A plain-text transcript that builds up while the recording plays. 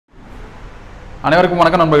அனைவருக்கும்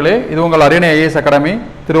வணக்கம் நண்பர்களே. இது உங்கள் அரியணை ஐஏஎஸ் அகாடமி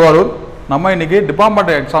திருவாரூர். நம்ம இன்னைக்கு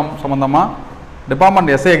டிபார்ட்மெண்ட் எக்ஸாம் சம்பந்தமா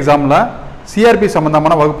டிபார்ட்மெண்ட் எஸ்ஏ எக்ஸாமில் சிஆர்பி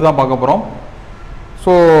சம்பந்தமான வகுப்பு தான் பார்க்க போகிறோம்.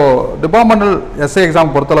 ஸோ டிபார்ட்மெண்டல் எஸ்ஏ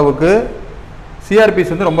எக்ஸாம் பொறுத்தளவுக்கு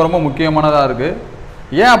சிஆர்பிஸ் வந்து ரொம்ப ரொம்ப முக்கியமானதாக இருக்குது.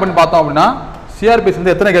 ஏன் அப்படின்னு பார்த்தோம் அப்படின்னா சிஆர்பிஸ்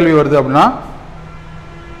வந்து எத்தனை கேள்வி வருது அப்படின்னா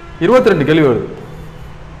 22 கேள்வி வருது.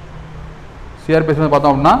 சிஆர்பிஸ் வந்து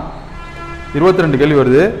பார்த்தோம் அப்படின்னா 22 கேள்வி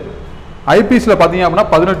வருது. ஐபிஎஸ்சில் பார்த்தீங்க அப்படின்னா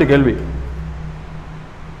 18 கேள்வி.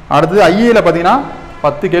 அடுத்தது ஐஏல பார்த்தீங்கன்னா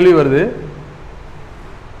 10 கேள்வி வருது.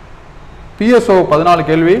 பிஎஸ்ஓ 14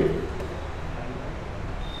 கேள்வி.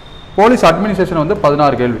 போலீஸ் அட்மினிஸ்ட்ரேஷன் வந்து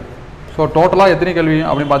 16 கேள்வி. ஸோ டோட்டலாக எத்தனை கேள்வி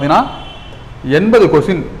அப்படின்னு பார்த்தீங்கன்னா 80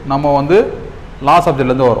 கொஸ்டின் நம்ம வந்து லா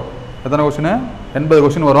சப்ஜெக்ட்லேருந்து வரும். எத்தனை கொஸ்டின்? 80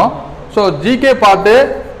 கொஸ்டின் வரும். So GK part,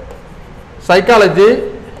 psychology,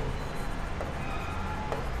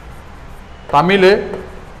 Tamil,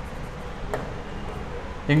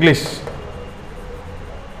 English.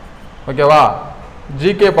 ஓகேவா?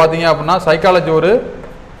 ஜிகே பார்த்தீங்க அப்படின்னா சைக்காலஜி ஒரு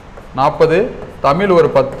 40, தமிழ் ஒரு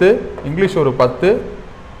 10, இங்கிலீஷ் ஒரு 10.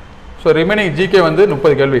 ஸோ ரிமைனிங் ஜிகே வந்து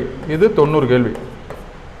 30 கேள்வி. இது 90 கேள்வி.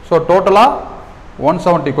 ஸோ டோட்டலாக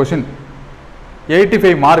 170 கொஷின்,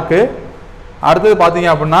 85 மார்க்கு. அடுத்தது பார்த்தீங்க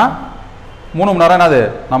அப்படின்னா 3 மணி நேரம் என்னது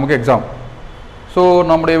நமக்கு எக்ஸாம். ஸோ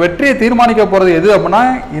நம்முடைய வெற்றியை தீர்மானிக்க போகிறது எது அப்படின்னா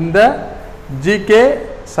இந்த ஜிகே,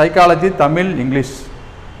 சைக்காலஜி, தமிழ், இங்கிலீஷ்.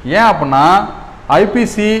 ஏன் அப்படின்னா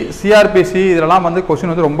ஐபிசி, சிஆர்பிசி இதெல்லாம் வந்து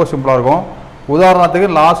கொஸ்டின் வந்து ரொம்ப சிம்பிளாக இருக்கும். உதாரணத்துக்கு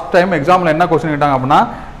லாஸ்ட் டைம் எக்ஸாமில் என்ன கொஸ்டின் கேட்டாங்க அப்படின்னா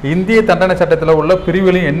இந்திய தண்டனை சட்டத்தில் உள்ள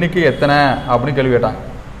பிரிவுகளின் எண்ணிக்கை எத்தனை அப்படின்னு கேள்வி கேட்டாங்க.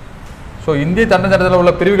 ஸோ இந்திய தண்டனை சட்டத்தில்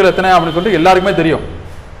உள்ள பிரிவுகள் எத்தனை அப்படின்னு சொல்லிட்டு எல்லாருக்குமே தெரியும்.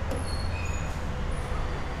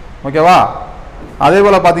 ஓகேவா? அதே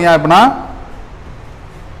போல் பார்த்தீங்க அப்படின்னா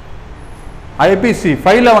ஐபிசி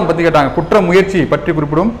 511 பற்றி கேட்டாங்க. குற்ற முயற்சி பற்றி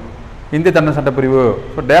குறிப்பிடும் இந்திய தண்டனை சட்ட பிரிவு.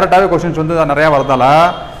 ஸோ டேரெக்டாகவே கொஸ்டின்ஸ் வந்து நிறையா வரதால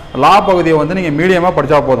லா பகுதியை வந்து நீங்கள் மீடியமாக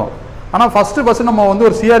படித்தா போதும். ஆனால் ஃபஸ்ட்டு நம்ம வந்து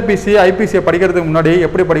ஒரு சிஆர்பிசி, ஐபிசியை படிக்கிறதுக்கு முன்னாடி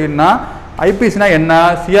எப்படி படிக்கணும்னா ஐபிசினா என்ன,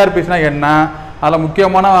 சிஆர்பிசினா என்ன, அதில்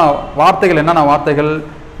முக்கியமான வார்த்தைகள் என்னென்ன வார்த்தைகள்,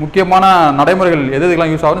 முக்கியமான நடைமுறைகள் எது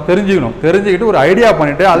எதுக்கெல்லாம் யூஸ் ஆகுதுன்னு தெரிஞ்சுக்கிட்டு ஒரு ஐடியா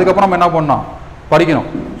பண்ணிவிட்டு அதுக்கப்புறம் நம்ம என்ன பண்ணணும், படிக்கணும்.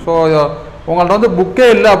 ஸோ உங்கள்ட்ட வந்து புக்கே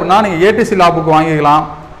இல்லை அப்படின்னா நீங்கள் ஏடிசி லா புக் வாங்கிக்கலாம்.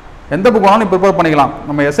 எந்த புக் வேணாலும் நீங்கள் ப்ரிப்பேர் பண்ணிக்கலாம்.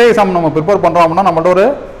 நம்ம எஸ்ஐ எக்ஸாம் நம்ம ப்ரிப்பேர் பண்ணுறோம் அப்படின்னா நம்மள்ட்ட ஒரு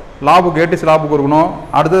லா புக், ஏடிசி லா புக் இருக்கணும்.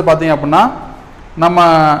 அடுத்தது பார்த்தீங்க அப்படின்னா நம்ம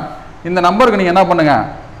இந்த நம்பருக்கு நீங்கள் என்ன பண்ணுங்கள்,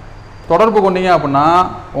 தொடர்பு கொண்டீங்க அப்படின்னா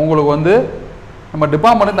உங்களுக்கு வந்து நம்ம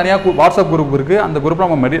டிபார்ட்மெண்ட்டு தனியாக வாட்ஸ்அப் குரூப் இருக்குது. அந்த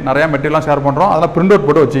குரூப்பில் நம்ம நிறையா மெட்டீரியல்லாம் ஷேர் பண்ணுறோம். அதெல்லாம் பிரிண்ட் அவுட்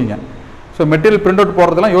போட்டு வச்சுக்கிங்க. So material print out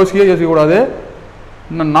போடுறதுலாம் யோசிக்கக்கூடாது.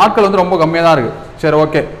 இன்னும் நாட்கள் வந்து ரொம்ப கம்மியாக தான் இருக்குது. சரி,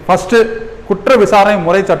 ஓகே. ஃபஸ்ட்டு குற்ற விசாரணை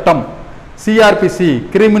முறை சட்டம், சிஆர்பிசி,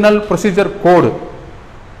 கிரிமினல் ப்ரொசீஜர் கோடு.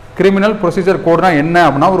 கிரிமினல் ப்ரொசீஜர் கோடுனா என்ன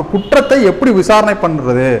அப்படின்னா ஒரு குற்றத்தை எப்படி விசாரணை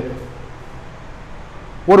பண்ணுறது,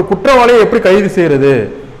 ஒரு குற்றவாளியை எப்படி கைது செய்கிறது,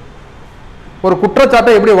 ஒரு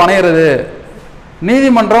குற்றச்சாட்டை எப்படி வணையிறது,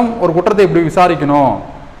 நீதிமன்றம் ஒரு குற்றத்தை எப்படி விசாரிக்கணும்,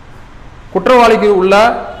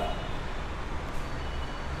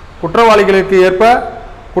 குற்றவாளிகளுக்கு ஏற்ப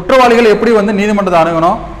குற்றவாளிகள் எப்படி வந்து நீதிமன்றத்தை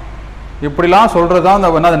அணுகணும், இப்படிலாம் சொல்கிறது தான்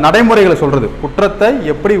அந்த நடைமுறைகளை சொல்கிறது. குற்றத்தை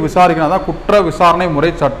எப்படி விசாரிக்கணும் தான் குற்ற விசாரணை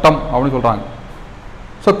முறை சட்டம் அப்படின்னு சொல்கிறாங்க.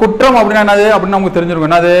 ஸோ குற்றம் அப்படின்னா என்னது அப்படின்னு நமக்கு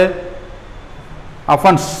தெரிஞ்சிருக்கும். என்னது?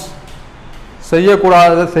 அஃபென்ஸ்.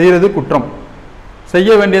 செய்யக்கூடாததை செய்கிறது குற்றம், செய்ய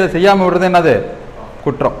வேண்டியதை செய்யாமல் விடுறது என்னது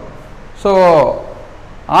குற்றம். ஸோ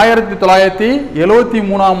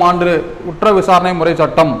 1973ஆம் ஆண்டு குற்ற விசாரணை முறை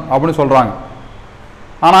சட்டம் அப்படின்னு சொல்கிறாங்க.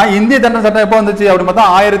 ஆனால் இந்திய தண்டனை சட்டம் எப்போ வந்துச்சு அப்படின்னு பார்த்தா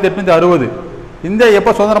 1860. இந்தியா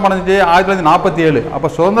எப்போ சுதந்திரம் அடைஞ்சிச்சு? 1947. அப்போ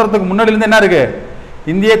சுதந்திரத்துக்கு முன்னாடியிலேருந்து என்ன இருக்குது?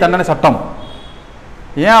 இந்திய தண்டனை சட்டம்.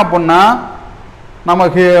 ஏன் அப்படின்னா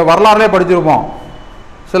நமக்கு வரலாறுலே படிச்சிருப்போம்.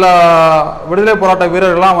 சில விடுதலை போராட்ட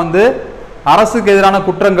வீரர்கள்லாம் வந்து அரசுக்கு எதிரான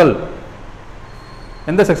குற்றங்கள்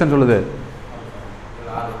எந்த செக்ஷன் சொல்லுது?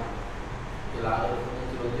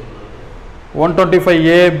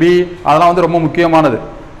 125A, B அதெல்லாம் வந்து ரொம்ப முக்கியமானது.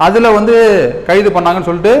 அதில் வந்து கைது பண்ணாங்கன்னு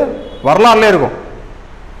சொல்லிட்டு வரலாறுலே இருக்கும்.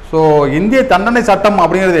 ஸோ இந்திய தண்டனை சட்டம்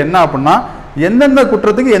அப்படிங்கிறது என்ன அப்படின்னா எந்தெந்த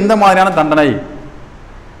குற்றத்துக்கு எந்த மாதிரியான தண்டனை,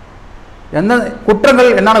 எந்த குற்றங்கள்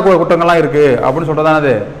என்னென்ன குற்றங்கள்லாம் இருக்குது அப்படின்னு சொல்கிறதானது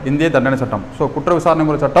அது இந்திய தண்டனை சட்டம். ஸோ குற்ற விசாரணை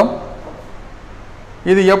முறை சட்டம்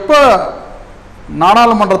இது எப்போ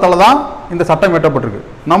நாடாளுமன்றத்தால் தான் இந்த சட்டம் இயற்றப்பட்டிருக்கு.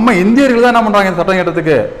 நம்ம இந்தியர்கள் தான் என்ன பண்ணுறாங்க இந்த சட்டம்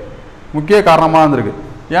இயற்றத்துக்கு முக்கிய காரணமாக இருந்திருக்கு.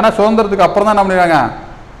 ஏன்னா சுதந்திரத்துக்கு அப்புறம் தான் என்ன பண்ணிடுறாங்க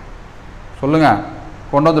சொல்லுங்கள்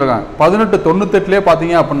கொண்டு வந்துருக்காங்க. 1898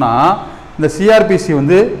 பார்த்தீங்க அப்படின்னா இந்த சிஆர்பிசி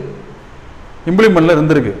வந்து இம்ப்ளிமெண்ட்டில்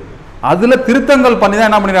இருந்திருக்கு. அதில் திருத்தங்கள் பண்ணி தான்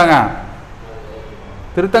என்ன பண்ணிடுறாங்க,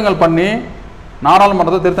 திருத்தங்கள் பண்ணி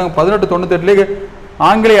நாடாளுமன்றத்தை திருத்தங்கள் 1898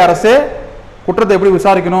 ஆங்கிலேய அரசே குற்றத்தை எப்படி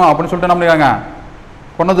விசாரிக்கணும் அப்படின்னு சொல்லிட்டு என்ன பண்ணிடுறாங்க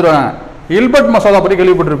கொண்டு வந்துடுவாங்க. இல்பர்ட் மசோதா பற்றி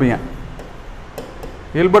கேள்விப்பட்டிருப்பீங்க.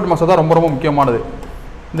 இல்பர்ட் மசோதா ரொம்ப ரொம்ப முக்கியமானது.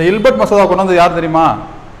 இந்த இல்பர்ட் மசோதா கொண்டு வந்தது யார் தெரியுமா?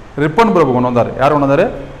 ரிப்பன் பிரபு கொண்டு வந்தார். யார் கொண்டு வந்தார்?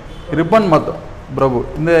 ரிப்பன் பிரபு.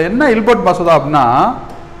 இந்த என்ன இல்பர்ட் மசோதா அப்படின்னா,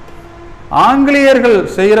 ஆங்கிலேயர்கள்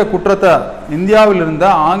செய்கிற குற்றத்தை, இந்தியாவில் இருந்த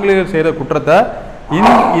ஆங்கிலேயர்கள் செய்கிற குற்றத்தை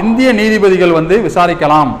இந்திய நீதிபதிகள் வந்து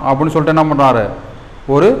விசாரிக்கலாம் அப்படின்னு சொல்லிட்டு என்ன பண்ணுறாரு,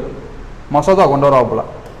 ஒரு மசோதா கொண்டு வராப்புல.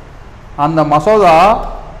 அந்த மசோதா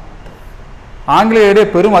ஆங்கிலேயருடைய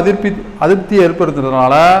பெரும் அதிருப்தியை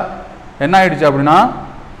ஏற்படுத்துறதுனால என்ன ஆயிடுச்சு அப்படின்னா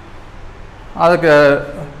அதுக்கு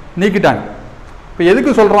நீக்கிட்டாங்க. இப்போ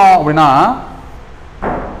எதுக்கு சொல்கிறோம் அப்படின்னா,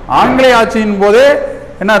 ஆங்கிலேய ஆட்சியின் போதே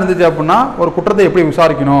என்ன இருந்துச்சு அப்படின்னா, ஒரு குற்றத்தை எப்படி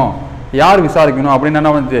விசாரிக்கணும், யார் விசாரிக்கணும் அப்படின்னு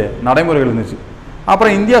என்ன வந்துச்சு, நடைமுறைகள் இருந்துச்சு.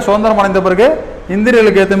 அப்புறம் இந்தியா சுதந்திரம் அடைந்த பிறகு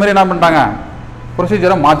இந்தியர்களுக்கு ஏற்ற மாதிரி என்ன பண்ணிட்டாங்க,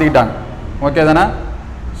 ப்ரொசீஜரை மாற்றிக்கிட்டாங்க. ஓகே தானே?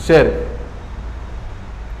 சரி,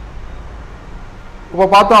 இப்போ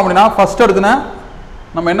பார்த்தோம் அப்படின்னா ஃபஸ்ட் எடுத்துனா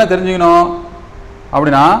நம்ம என்ன தெரிஞ்சுக்கணும்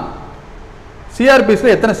அப்படின்னா,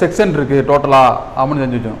 சிஆர்பிஎஸில் எத்தனை செக்ஷன் இருக்குது டோட்டலாக அப்படின்னு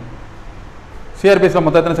தெரிஞ்சுக்கணும். சிஆர்பிஎஸில்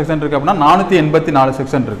மொத்தம் எத்தனை செக்ஷன் இருக்குது அப்படின்னா 484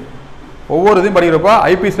 செக்ஷன் இருக்குது. ஒவ்வொரு இதையும் படிக்கிறப்போ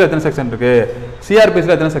ஐபிஎஸில் எத்தனை செக்ஷன் இருக்குது,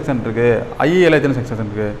 சிஆர்பிஎஸில் எத்தனை செக்ஷன் இருக்குது, ஐஏல எத்தனை செக்ஷன்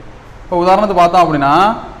இருக்குது. இப்போ உதாரணத்துக்கு பார்த்தோம் அப்படின்னா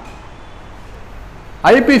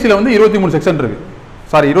ஐபிஎஸ்சியில் வந்து 23 செக்ஷன் இருக்குது,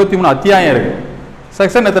 சாரி 23 அத்தியாயம் இருக்குது.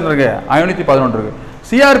 செக்ஷன் எத்தனை இருக்குது? 511 இருக்குது.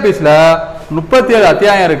 சிஆர்பிஎஸில் 37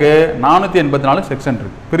 அத்தியாயம் இருக்குது, 484 செக்ஷன்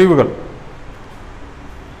இருக்குது, பிரிவுகள்.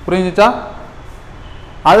 புரிஞ்சுச்சா?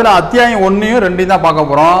 அதில் அத்தியாயம் 1 2 தான் பார்க்க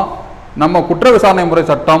போகிறோம். நம்ம குற்ற விசாரணை முறை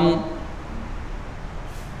சட்டம்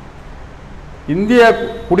இந்திய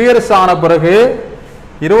குடியரசு ஆன பிறகு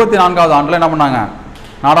 24வது ஆண்டில் என்ன பண்ணாங்க,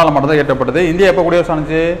 நாடாளுமன்றத்தில் இயற்றப்பட்டது. இந்தியா எப்போ குடியரசு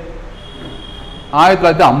ஆனிச்சு?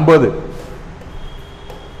 1950.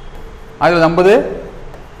 1950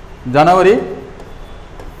 ஜனவரி.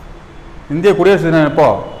 இந்திய குடியரசு தினம் எப்போ?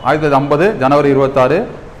 1950 ஜனவரி 26.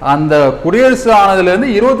 அந்த குடியரசு ஆனதுலேருந்து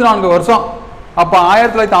 24 வருஷம். அப்போ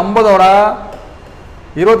 1950ஓட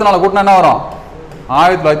 24 கூட்டினா என்ன வரும்?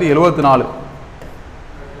 1974.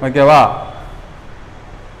 ஓகேவா?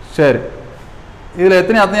 சரி, இதில்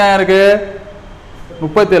எத்தனை அத்தியாயம் இருக்குது?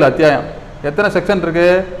 37 அத்தியாயம். எத்தனை செக்ஷன்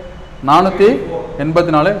இருக்குது?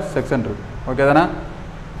 484 செக்ஷன் இருக்குது. ஓகே தானே?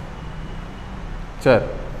 சரி,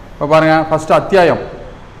 இப்போ பாருங்கள், ஃபஸ்ட்டு அத்தியாயம்.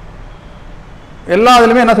 எல்லா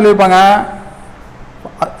இதுலையுமே என்ன சொல்லியிருப்பாங்க,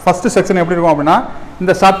 ஃபஸ்ட்டு செக்ஷன் எப்படி இருக்கும் அப்படின்னா,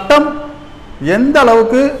 இந்த சட்டம் எந்த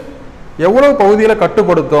அளவுக்கு எவ்வளவு பகுதியில்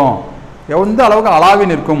கட்டுப்படுத்தும், எந்த அளவுக்கு அளாவி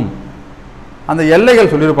நிற்கும், அந்த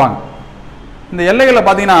எல்லைகள் சொல்லியிருப்பாங்க. இந்த எல்லைகளில்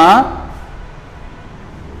பார்த்தீங்கன்னா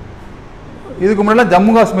இதுக்கு முன்னாடி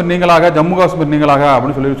ஜம்மு காஷ்மீர் நீங்களாக, ஜம்மு காஷ்மீர் நீங்களாக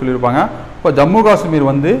அப்படின்னு சொல்லியிருப்பாங்க. இப்போ ஜம்மு காஷ்மீர்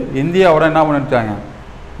வந்து இந்தியாவோட என்ன பண்ணிட்டாங்க,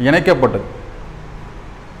 இணைக்கப்பட்டது.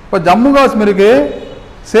 இப்போ ஜம்மு காஷ்மீருக்கு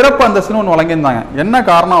சிறப்பு அந்தஸ்துன்னு ஒன்று வழங்கியிருந்தாங்க. என்ன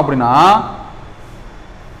காரணம் அப்படின்னா,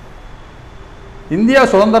 இந்தியா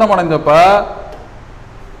சுதந்திரம் அடைஞ்சப்ப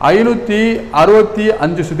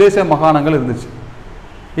 565 சுதேச மாகாணங்கள் இருந்துச்சு.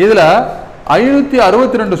 இதில்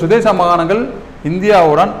 562 சுதேச மாகாணங்கள்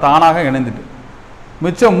இந்தியாவுடன் தானாக இணைந்துட்டு,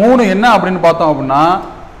 மிச்சம் 3 என்ன அப்படின்னு பார்த்தோம் அப்படின்னா,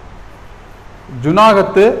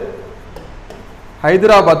 ஜுனாகத்து,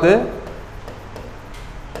 ஹைதராபாத்து,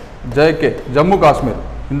 ஜேகே, ஜம்மு காஷ்மீர்,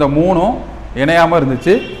 இந்த 3ம் இணையாமல்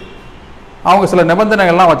இருந்துச்சு. அவங்க சில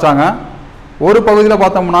நிபந்தனைகள்லாம் வச்சாங்க. ஒரு பகுதியில்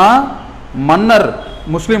பார்த்தோம்னா மன்னர்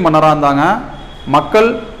முஸ்லீம் மன்னராக இருந்தாங்க, மக்கள்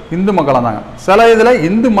இந்து மக்களாக இருந்தாங்க. சில இதில்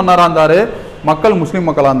இந்து மன்னராக இருந்தார், மக்கள் முஸ்லீம்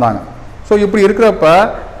மக்களாக இருந்தாங்க. ஸோ இப்படி இருக்கிறப்ப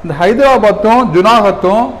இந்த ஹைதராபாத்தும்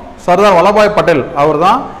ஜுனாகத்தும் சர்தார் வல்லபாய் பட்டேல் அவர்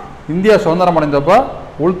தான் இந்தியா சுதந்திரம் அடைந்தப்போ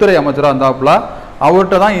உள்துறை அமைச்சராக இருந்தாப்புல.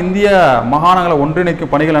 அவர்கிட்ட தான் இந்திய மாகாணங்களை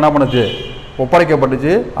ஒன்றிணைக்கும் பணிகள் என்ன பண்ணுச்சு,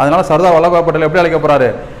 ஒப்படைக்கப்பட்டுச்சு. அதனால சர்தார் வல்லபாய் பட்டேல் எப்படி அழைக்கப்படுறாரு,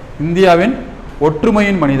 இந்தியாவின்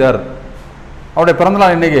ஒற்றுமையின் மனிதர். அவருடைய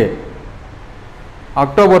பிறந்தநாள் இன்னைக்கு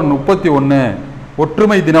அக்டோபர் 31.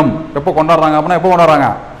 ஒற்றுமை தினம் எப்போ கொண்டாடுறாங்க அப்படின்னா, எப்போ கொண்டாடுறாங்க,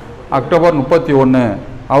 அக்டோபர் 31.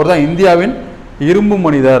 அவர் தான் இந்தியாவின் இரும்பு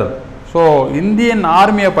மனிதர். ஸோ இந்தியன்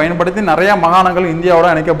ஆர்மியை பயன்படுத்தி நிறையா மாகாணங்கள் இந்தியாவோட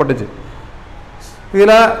இணைக்கப்பட்டுச்சு.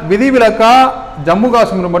 இதில் விதிவிலக்கா ஜம்மு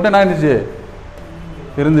காஷ்மீர் மட்டும் என்ன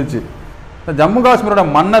இருந்துச்சு. ஜம்மு காஷ்மீரோட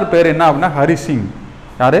மன்னர் பேர் என்ன அப்படின்னா ஹரி சிங்.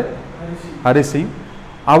 யார்? ஹரி சிங்.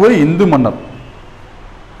 அவர் இந்து மன்னர்.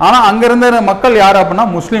 ஆனால் அங்கே இருந்த மக்கள் யார் அப்படின்னா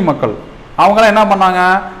முஸ்லீம் மக்கள். அவங்களாம் என்ன பண்ணாங்க,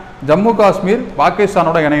 ஜம்மு காஷ்மீர்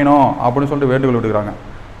பாகிஸ்தானோட இணையணும் அப்படின்னு சொல்லிட்டு வேண்டுகோள் விடுக்கிறாங்க.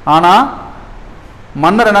 ஆனால்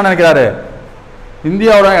மன்னர் என்ன நினைக்கிறாரு,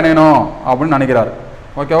 இந்தியாவோட இணையணும் அப்படின்னு நினைக்கிறாரு.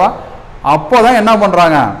 ஓகேவா? அப்போ தான் என்ன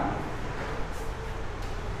பண்ணுறாங்க,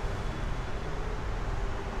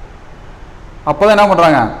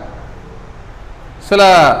 சில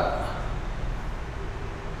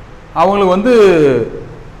அவங்களுக்கு வந்து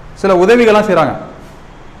சில உதவிகள்லாம் செய்கிறாங்க.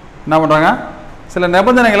 என்ன பண்ணுறாங்க, சில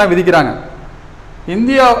நிபந்தனைகள்லாம் விதிக்கிறாங்க.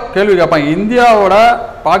 இந்தியா கேள்வி கேட்பாங்க, இந்தியாவோட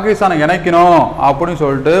பாகிஸ்தானை இணைக்கணும் அப்படின்னு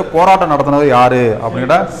சொல்லிட்டு போராட்டம் நடத்தினது யாரு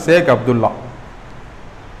அப்படிங்கிற ஷேக் அப்துல்லா.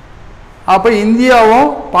 அப்போ இந்தியாவும்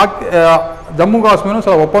ஜம்மு காஷ்மீரும்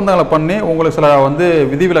சில ஒப்பந்தங்களை பண்ணி உங்களுக்கு சில வந்து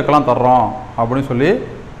விதிவிலக்கெல்லாம் தர்றோம் அப்படின்னு சொல்லி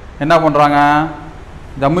என்ன பண்ணுறாங்க,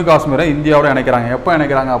 ஜம்மு காஷ்மீரை இந்தியாவோட இணைக்கிறாங்க. எப்போ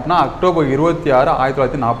இணைக்கிறாங்க அப்படின்னா அக்டோபர் 26,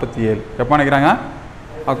 1947. எப்போ இணைக்கிறாங்க?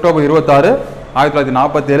 அக்டோபர் 26,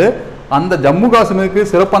 1947. அந்த ஜம்மு காஷ்மீருக்கு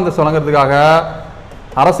சிறப்பு அந்தஸ்து வழங்குறதுக்காக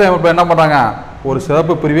அரசமைப்பு என்ன பண்ணுறாங்க, ஒரு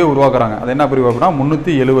சிறப்பு பிரிவை உருவாக்குறாங்க. அது என்ன பிரிவு அப்படின்னா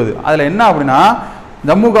 370. அதில் என்ன அப்படின்னா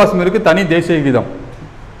ஜம்மு காஷ்மீருக்கு தனி தேசிய கீதம்,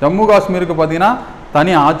 ஜம்மு காஷ்மீருக்கு பார்த்தீங்கன்னா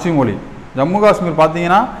தனி ஆட்சி மொழி. ஜம்மு காஷ்மீர்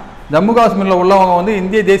பார்த்தீங்கன்னா ஜம்மு காஷ்மீரில் உள்ளவங்க வந்து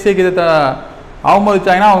இந்திய தேசிய கீதத்தை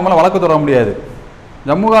அவமதிச்சாங்கன்னா அவங்க மேலே வழக்கு தொடர முடியாது.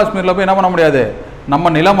 ஜம்மு காஷ்மீரில் போய் என்ன பண்ண முடியாது, நம்ம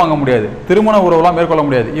நிலம் வாங்க முடியாது, திருமண உறவுலாம் மேற்கொள்ள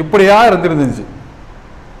முடியாது. இப்படியா இருந்துருந்துச்சு.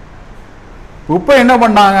 இப்போ என்ன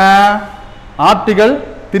பண்ணாங்க, ஆர்டிகல்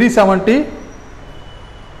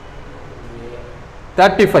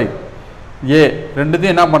 370(35)(a)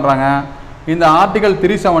 ரெண்டுத்தையும் என்ன பண்ணுறாங்க, இந்த ஆர்டிகல்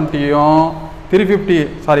 370யும்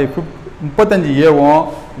 35(a)வும்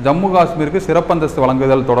ஜம்மு காஷ்மீருக்கு சிறப்பு அந்தஸ்து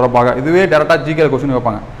வழங்குதல் தொடர்பாக, இதுவே டேரெக்டாக ஜிகே கொஸ்டின்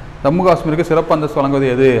வைப்பாங்க. ஜம்மு காஷ்மீருக்கு சிறப்பு அந்தஸ்து வழங்குவது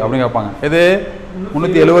எது அப்படின்னு கேட்பாங்க. எது?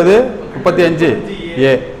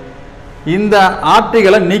 370(35)(a). இந்த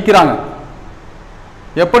ஆர்டிகளை நீக்கிறாங்க.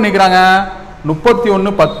 எப்போ நீக்கிறாங்க?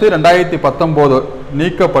 31/10/2019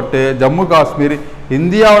 நீக்கப்பட்டு ஜம்மு காஷ்மீர்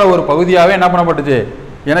இந்தியாவோட ஒரு பகுதியாகவே என்ன பண்ணப்பட்டுச்சு,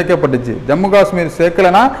 இணைக்கப்பட்டுச்சு. ஜம்மு காஷ்மீர்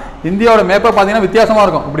சேர்க்கலைன்னா இந்தியாவோட மேப்பை பார்த்தீங்கன்னா வித்தியாசமாக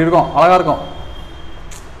இருக்கும், இப்படி இருக்கும், அழகாக இருக்கும்.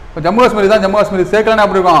 இப்போ ஜம்மு காஷ்மீர் தான், ஜம்மு காஷ்மீர் சேர்க்கலைன்னா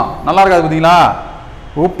அப்படி இருக்கும், நல்லா இருக்காது பார்த்தீங்களா.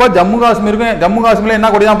 இப்போ ஜம்மு காஷ்மீரில் என்ன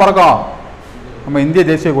கொடி தான் பறக்கும், நம்ம இந்திய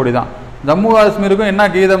தேசிய கொடி தான். ஜம்மு காஷ்மீருக்கும் என்ன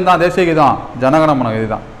கீதம் தான், தேசிய கீதம் ஜனகணமன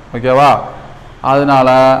கீதம் தான். ஓகேவா? அதனால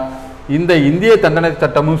இந்த இந்திய தண்டனை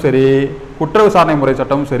சட்டமும் சரி, குற்ற விசாரணை முறை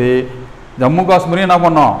சட்டமும் சரி, ஜம்மு காஷ்மீரையும் என்ன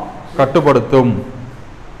பண்ணோம், கட்டுப்படுத்தும்.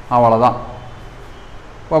 அவ்வளோதான்.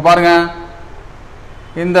 இப்போ பாருங்க,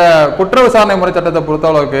 இந்த குற்ற விசாரணை முறை சட்டத்தை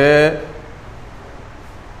பொறுத்தளவுக்கு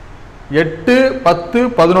 8, 10,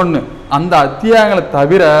 11 அந்த அத்தியாயங்களை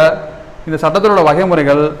தவிர இந்த சட்டத்திலோட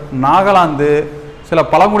வகைமுறைகள் நாகாலாந்து சில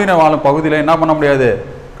பழங்குடியினர் வாழும் பகுதியில் என்ன பண்ண முடியாது,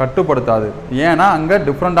 கட்டுப்படுத்தாது. ஏன்னா அங்கே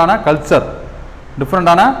டிஃப்ரெண்டான கல்ச்சர்,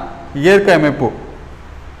 டிஃப்ரெண்டான இயற்கை அமைப்பு.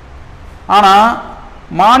 ஆனால்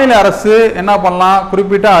மாநில அரசு என்ன பண்ணலாம்,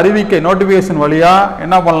 குறிப்பிட்ட அறிவிக்கை நோட்டிஃபிகேஷன் வழியாக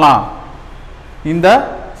என்ன பண்ணலாம், இந்த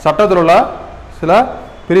சட்டத்தில் உள்ள சில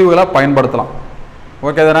பிரிவுகளை பயன்படுத்தலாம்.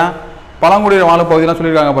 ஓகே தானே? பழங்குடியினர் வாழும் பகுதியெலாம்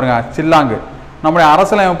சொல்லியிருக்காங்க பாருங்க, சில்லாங்கு நம்முடைய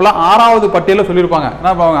அரசியலமைப்பில் 6வது பட்டியலில் சொல்லியிருப்பாங்க. என்ன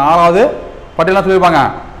பண்ணுவாங்க, 6வது பட்டியலாம் சொல்லியிருப்பாங்க.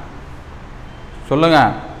 சொல்லுங்க,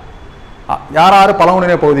 யார் யார்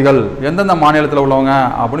பழங்குடியினர் பகுதிகள் எந்தெந்த மாநிலத்தில் உள்ளவங்க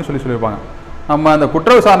அப்படின்னு சொல்லியிருப்பாங்க. நம்ம அந்த குற்ற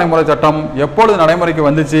விசாரணை முறை சட்டம் எப்பொழுது நடைமுறைக்கு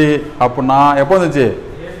வந்துச்சு அப்படின்னா, எப்போ வந்துச்சு,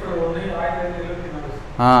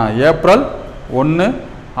 ஏப்ரல் 1,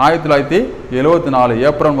 1974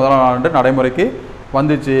 ஏப்ரல் 1ஆம் ஆண்டு நடைமுறைக்கு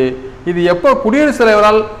வந்துச்சு. இது எப்போ குடியரசுத்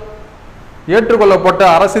தலைவரால் ஏற்றுக்கொள்ளப்பட்ட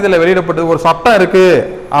அரசியலில் வெளியிடப்பட்டது ஒரு சட்டம் இருக்குது,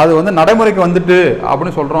 அது வந்து நடைமுறைக்கு வந்துட்டு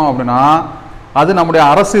அப்படின்னு சொல்கிறோம் அப்படின்னா, அது நம்முடைய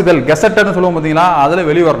அரசு இதழ் கெசட்டர்னு சொல்லுவோம் பார்த்தீங்களா, அதில்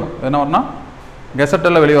வெளிவரணும். என்ன வரணும்,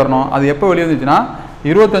 கெசட்டரில் வெளிவரணும். அது எப்போ வெளியே வந்துச்சுன்னா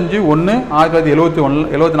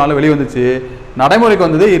 25/1/1974 வெளியே வந்துச்சு. நடைமுறைக்கு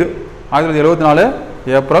வந்தது 1974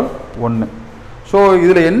 ஏப்ரல் 1. ஸோ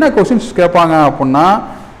இதில் என்ன கொஸ்டின்ஸ் கேட்பாங்க அப்படின்னா,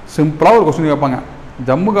 சிம்பிளாக ஒரு கொஸ்டின் கேட்பாங்க,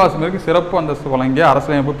 ஜம்மு காஷ்மீருக்கு சிறப்பு அந்தஸ்து வழங்கிய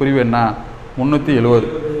அரசியலமைப்பு பிரிவு என்ன, 370.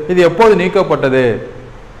 இது எப்போது நீக்கப்பட்டது,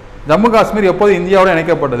 ஜம்மு காஷ்மீர் எப்போது இந்தியாவோட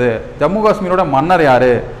இணைக்கப்பட்டது, ஜம்மு காஷ்மீரோட மன்னர்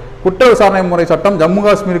யார், குற்ற விசாரணை முறை சட்டம் ஜம்மு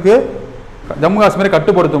காஷ்மீரை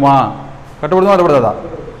கட்டுப்படுத்துமா, கட்டுப்படுத்தாதா,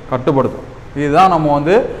 கட்டுப்படுத்தும். இதுதான் நம்ம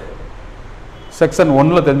வந்து செக்ஷன்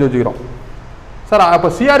 1ல் தெரிஞ்சு வச்சுக்கிறோம். சார் அப்போ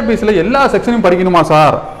சிஆர்பிசியில் எல்லா செக்ஷனையும் படிக்கணுமா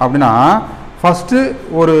சார் அப்படின்னா, ஃபஸ்ட்டு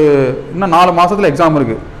ஒரு இன்னும் 4 மாதத்தில் எக்ஸாம்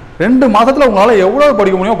இருக்குது. 2 மாதத்தில் உங்களால் எவ்வளோ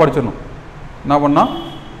படிக்க முடியுமோ படிச்சிடணும். என்ன பண்ணால்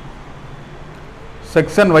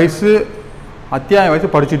செக்ஷன் வயசு அத்தியாயம் வயசு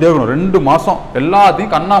படிச்சுட்டே இருக்கணும். 2 மாதம்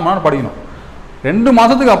எல்லாத்தையும் கண்ணாமண்ணான்னு படிக்கணும். 2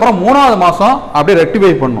 மாதத்துக்கு அப்புறம் 3ஆவது மாதம் அப்படியே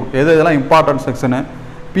ரெக்டிஃபை பண்ணணும். இதெல்லாம் இம்பார்ட்டன்ட் செக்ஷனு,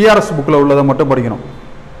 பிஆர்எஸ் புக்கில் உள்ளதை மட்டும் படிக்கணும்.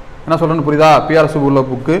 என்ன சொல்கிறேன்னு புரியுதா? பிஆர்எஸ் உள்ள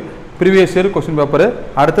book, previous year question paper,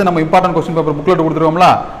 அடுத்து நம்ம இம்பார்ட்டன்ட் கொஸ்டின் பேப்பர் புக்லெட் கொடுத்துருவோம்ல,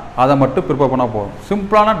 அதை மட்டும் ப்ரிப்பேர் பண்ணால் போதும்.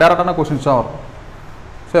 சிம்பிளான டேரெக்டான கொஸ்டின்ஸ் தான் வரும்.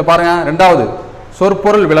 சரி பாருங்கள், 2வது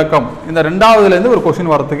சொற்பொருள் விளக்கம். இந்த 2வதுலேருந்து ஒரு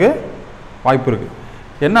கொஸ்டின் வரத்துக்கு வாய்ப்பு இருக்குது.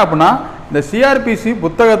 என்ன அப்படின்னா, இந்த சிஆர்பிசி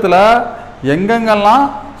புத்தகத்தில் எங்கெங்கெல்லாம்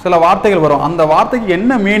சில வார்த்தைகள் வரும், அந்த வார்த்தைக்கு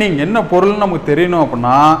என்ன மீனிங், என்ன பொருள்னு நமக்கு தெரியணும்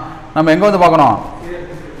அப்படின்னா நம்ம எங்கே வந்து பார்க்கணும்,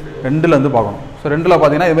 2லேருந்து பார்க்கணும். ஸோ 2ல்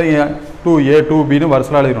பார்த்தீங்கன்னா இது மாதிரி 2A 2Bன்னு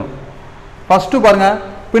வரிசையாக எழுதணும். ஃபஸ்ட்டு பாருங்கள்,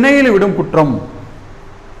 பிணையில் விடும் குற்றம்.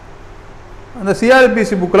 அந்த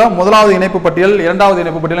சிஆர்பிசி புக்கில் 1வது இணைப்பு பட்டியல் 2வது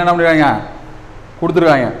இணைப்பு பட்டியல் என்ன பண்ணிருக்காங்க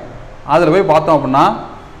கொடுத்துருக்காங்க. அதில் போய் பார்த்தோம்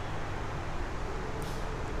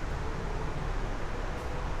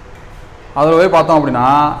அப்படின்னா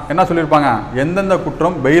என்ன சொல்லியிருப்பாங்க, எந்தெந்த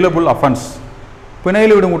குற்றம் பெயிலபுள் அஃபென்ஸ்,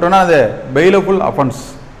 பிணையில் விடும் குற்றம்னா அது பெயிலபுள் அஃபென்ஸ்,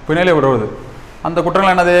 பிணையில் விடுவது. அந்த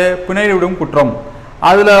குற்றங்கள் என்னது, பிணையில் விடும் குற்றம்.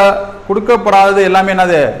 அதில் கொடுக்கப்படாதது எல்லாமே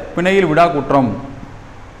என்னது, பிணையில் விடா குற்றம்.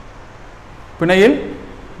 பிணையில்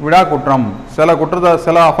விடா குற்றம். சில குற்றத்தை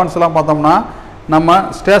சில அஃபென்ஸ் எல்லாம் பார்த்தோம்னா நம்ம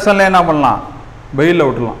ஸ்டேஷன்ல என்ன பண்ணலாம், பெயிலில்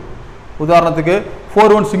விட்டுலாம். உதாரணத்துக்கு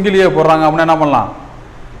 4-1 சிங்கிளியே போடுறாங்க அப்படின்னா என்ன பண்ணலாம்,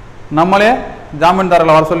 நம்மளே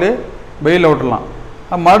ஜாமீன்தாரில் வர சொல்லி பெயிலில் விட்டுடலாம்.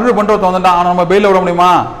 மர்டர் பண்ணுறது வந்துட்டான், ஆனால் நம்ம பெயிலில் விட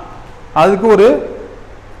முடியுமா? அதுக்கு ஒரு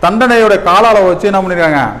தண்டனையோட கால அளவை வச்சு என்ன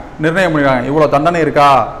பண்ணியிருக்காங்க, நிர்ணயம் பண்ணியிருக்காங்க. இவ்வளோ தண்டனை இருக்கா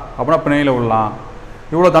அப்படின்னா பிணையில் விடலாம்,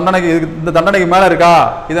 இவ்வளோ தண்டனைக்கு இந்த தண்டனைக்கு மேலே இருக்கா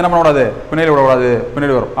இதை என்ன பண்ணக்கூடாது, பிணையில் விடக்கூடாது,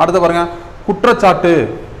 பிணையில் வரும். அடுத்து பாருங்கள் குற்றச்சாட்டு.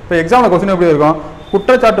 இப்போ எக்ஸாமில் கொஸ்டின் எப்படி இருக்கும்,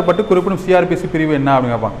 குற்றச்சாட்டு பற்றி குறிப்பிடும் சிஆர்பிசி பிரிவு என்ன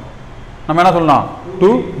அப்படின்னு கேட்பாங்க. நம்ம என்ன சொல்லலாம்,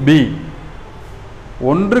 2B.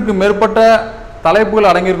 ஒன்றுக்கு மேற்பட்ட தலைப்புகள்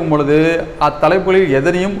அடங்கியிருக்கும் பொழுது அத்தலைப்புகளில்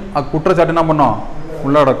எதனையும் அக்குற்றச்சாட்டு என்ன பண்ணோம்,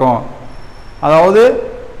 உள்ளடக்கும். அதாவது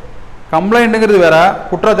கம்ப்ளைண்ட்டுங்கிறது வேற,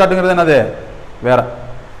 குற்றச்சாட்டுங்கிறது என்னது வேற.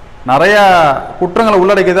 நிறைய குற்றங்களை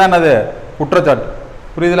உள்ளடக்கியதான் என்னது குற்றச்சாட்டு.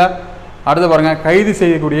 புரியுதுல? அடுத்து பாருங்க, கைது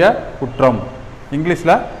செய்யக்கூடிய குற்றம்.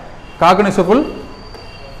 இங்கிலீஷில் காக்னிசபிள்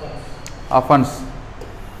அஃபென்ஸ்.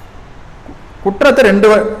 குற்றத்தை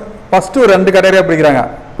ஃபஸ்ட்டு ஒரு 2 கேட்டகரியாக பிரிக்கிறாங்க.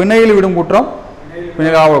 பிணையில் விடும் குற்றம்,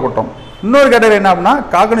 பிணையிலாத குற்றம். இன்னொரு கேட்டகரி என்ன அப்படின்னா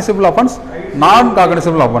காக்னிசபிள் அஃபென்ஸ், நான்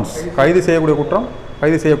காக்னிசபிள் அஃபென்ஸ். கைது செய்யக்கூடிய குற்றம்,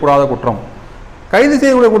 கைது செய்யக்கூடாத குற்றம். கைது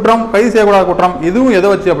செய்யக்கூடிய குற்றம், கைது செய்யக்கூடாத குற்றம் இதுவும் எதை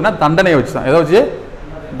வச்சு அப்படின்னா தண்டனையை வச்சு தான். எதை வச்சு,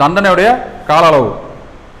 தண்டனையுடைய கால அளவு.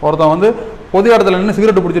 ஒருத்தன் வந்து பொது இடத்துல நின்று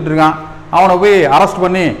சிகரெட்டு பிடிச்சிட்டு இருக்கான், அவனை போய் அரெஸ்ட்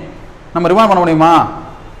பண்ணி நம்ம ரிமாண்ட் பண்ண முடியுமா?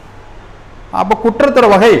 அப்போ குற்றத்தோட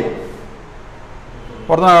வகை,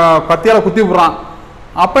 ஒருத்தன் கத்தியால் குத்தி விடுறான்,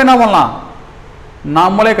 அப்போ என்ன பண்ணலாம்,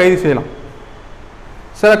 நம்மளே கைது செய்யலாம்.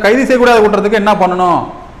 சில கைது செய்யக்கூடாத குற்றத்துக்கு என்ன பண்ணணும்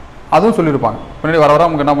அதுவும் சொல்லியிருப்பாங்க. பின்னாடி வர வர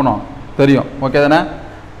நமக்கு என்ன பண்ணணும் தெரியும். ஓகே தானே?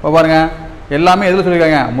 இப்போ பாருங்க, எல்லாமே எதில்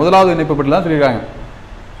சொல்லியிருக்காங்க, முதலாவது விண்ணப்ப பற்றி தான் சொல்லியிருக்காங்க.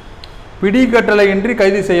 பிடிக்கட்டளையின்றி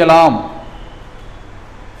கைது செய்யலாம்.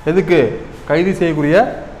 எதுக்கு, கைது செய்யக்கூடிய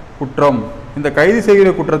குற்றம். இந்த கைது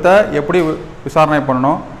செய்கிற குற்றத்தை எப்படி விசாரணை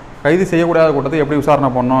பண்ணணும், கைது செய்யக்கூடாத குற்றத்தை எப்படி விசாரணை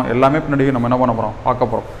பண்ணணும், எல்லாமே பின்னாடி நம்ம என்ன பண்ண போகிறோம்,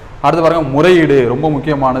 பார்க்க போகிறோம். அடுத்து பாருங்க, முறையீடு ரொம்ப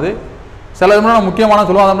முக்கியமானது. சில இது நான் முக்கியமான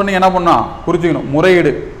சொல்லுவோம், அதை நீங்கள் என்ன பண்ணணும் புரிஞ்சுக்கணும்.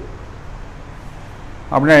 முறையீடு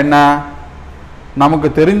அப்படின்னா என்ன, நமக்கு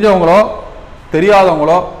தெரிஞ்சவங்களோ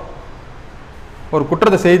தெரியாதவங்களோ ஒரு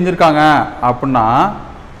குற்றத்தை செஞ்சுருக்காங்க அப்படின்னா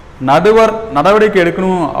நடுவர் நடவடிக்கை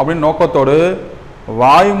எடுக்கணும் அப்படின்னு நோக்கத்தோடு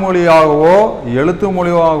வாய்மொழியாகவோ எழுத்து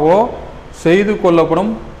மொழியாகவோ செய்து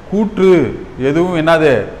கொள்ளப்படும் கூற்று எதுவும்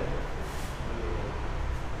என்னது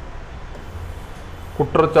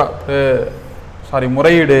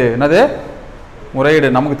முறையீடு. என்னது முறையீடு.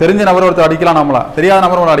 நமக்கு தெரிஞ்ச நபர் ஒருத்தர் அடிக்கலாம், நம்மள தெரியாத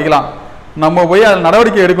நபர் ஒருத்தர் அடிக்கலாம், நம்ம போய் அதில்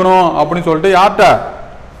நடவடிக்கை எடுக்கணும் அப்படின்னு சொல்லிட்டு யார்கிட்ட,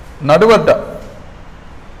 நடுவர்கிட்ட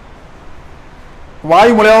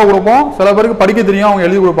வாய்மொழியாக கொடுப்போம். சில பேருக்கு படிக்க தெரியும், அவங்க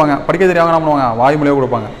எழுதி கொடுப்பாங்க. படிக்க தெரியாம என்ன பண்ணுவாங்க, வாய்மொழியாக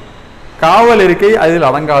கொடுப்பாங்க. காவல் அறிக்கை அதில்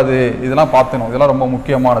அடங்காது. இதெல்லாம் பார்த்துக்கணும், இதெல்லாம் ரொம்ப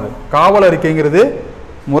முக்கியமானது. காவல் அறிக்கைங்கிறது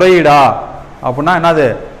முறையீடா அப்படின்னா என்னது,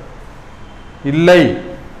 இல்லை.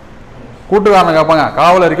 கூட்டுக்காரனை கேட்பாங்க,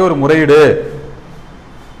 காவல் அறிக்கை ஒரு முறையீடு,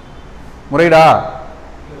 முறையீடா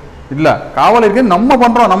இல்லை. காவல் அறிக்கை நம்ம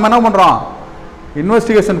பண்ணுறோம், நம்ம என்ன பண்ணுறோம்,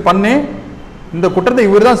 இன்வெஸ்டிகேஷன் பண்ணி இந்த குற்றத்தை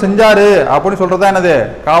இவர் தான் செஞ்சாரு அப்படின்னு சொல்கிறது தான் என்னது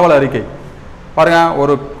காவல் அறிக்கை. பாருங்க,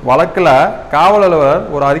 ஒரு வழக்கில் காவல் அலுவலர்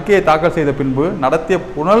ஒரு அறிக்கையை தாக்கல் செய்த பின்பு நடத்திய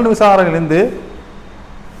புனல் விசாரணையிலிருந்து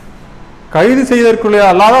கைது செய்வதற்குள்ளே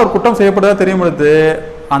அல்லாத ஒரு குற்றம் செய்யப்படுவதா தெரியும் பொழுது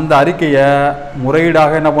அந்த அறிக்கையை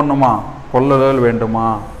முறையீடாக என்ன பண்ணுமா, கொள்ளுதல் வேண்டுமா?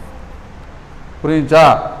 புரியுச்சா?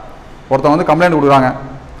 ஒருத்தவங்க வந்து கம்ப்ளைண்ட் கொடுக்குறாங்க,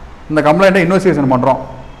 இந்த கம்ப்ளைண்ட்டை இன்வெஸ்டிகேஷன் பண்ணுறோம்.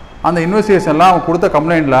 அந்த இன்வெஸ்டிகேஷன்லாம் அவங்க கொடுத்த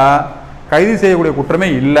கம்ப்ளைண்ட்டில் கைது செய்யக்கூடிய குற்றமே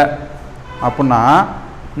இல்லை அப்படின்னா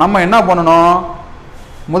நம்ம என்ன பண்ணணும்,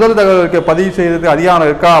 முதல் தகவலுக்கு பதிவு செய்யறதுக்கு அதிகாரம்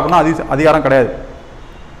இருக்கா அப்படின்னா அதிகாரம் கிடையாது.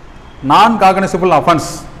 நான் காக்னிசபிள் அஃபென்ஸ்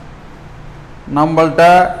நம்மள்கிட்ட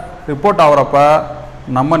ரிப்போர்ட் ஆகிறப்ப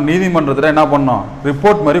நம்ம நீதிமன்றத்தில் என்ன பண்ணணும்,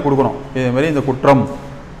 ரிப்போர்ட் மாதிரி கொடுக்கணும். இதேமாரி இந்த குற்றம்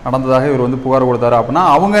நடந்ததாக இவர் வந்து புகார் கொடுத்தாரு அப்படின்னா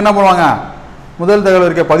அவங்க என்ன பண்ணுவாங்க, முதல் தகவல்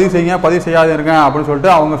இருக்க பதிவு செய்யுங்க, பதிவு செய்யாது இருங்க அப்படின்னு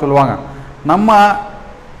சொல்லிட்டு அவங்க சொல்லுவாங்க. நம்ம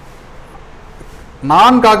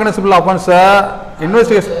நான் காக்னிசபிள் அஃபென்ஸை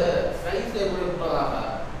இன்வெஸ்டிகேஷன்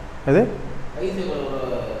எது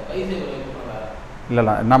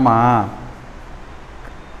இல்லைல்ல, நம்ம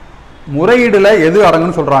முறையீடில் எது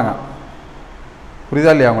அடங்குன்னு சொல்கிறாங்க.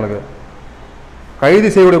 புரியுதா இல்லையா உங்களுக்கு?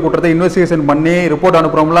 கைது செய்யக்கூடிய குற்றத்தை இன்வெஸ்டிகேஷன் பண்ணி ரிப்போர்ட்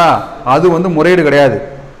அனுப்புகிறோம்ல, அது வந்து முறையீடு கிடையாது.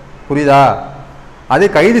 புரியுதா? அதே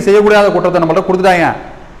கைது செய்யக்கூடாத குற்றத்தை நம்மள்ட்ட கொடுத்துட்டாங்க,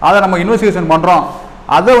 அதை நம்ம இன்வெஸ்டிகேஷன் பண்ணுறோம்,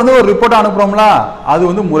 அதை வந்து ஒரு ரிப்போர்ட் அனுப்புறோம்ல, அது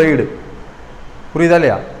வந்து முறையீடு. புரியுதா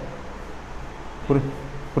இல்லையா?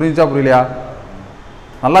 புரிஞ்சுச்சா புரியலையா?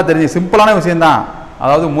 நல்லா தெரிஞ்சு சிம்பிளான விஷயம்தான்.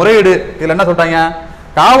 அதாவது முறையீடு இதில் என்ன சொல்றாங்க,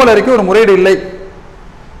 காவல் அறிக்கை ஒரு முறையீடு இல்லை.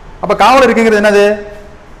 அப்போ காவல் அறிக்கைங்கிறது என்னது,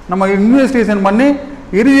 நம்ம இன்வெஸ்டிகேஷன் பண்ணி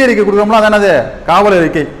இறுதி அறிக்கை கொடுக்குறோம்ல, அது என்னது காவல்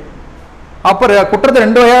அறிக்கை. அப்போ குற்றத்தை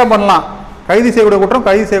 2 வகையாக பண்ணலாம், கைது செய்யக்கூடிய குற்றம்,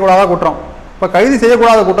 கைது செய்யக்கூடாத குற்றம். இப்போ கைது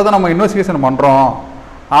செய்யக்கூடாத குற்றத்தை நம்ம இன்வெஸ்டிகேஷன் பண்ணுறோம்,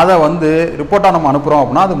 அதை வந்து ரிப்போர்ட்டாக நம்ம அனுப்புகிறோம்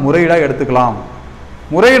அப்படின்னா அது முறையீடாக எடுத்துக்கலாம்.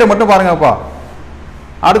 முறையீடு மட்டும் பாருங்கப்பா.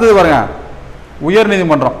 அடுத்தது பாருங்க, உயர்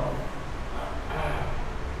நீதிமன்றம்.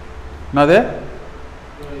 என்னது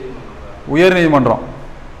உயர் நீதிமன்றம்?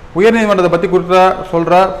 உயர் நீதிமன்றத்தை பற்றி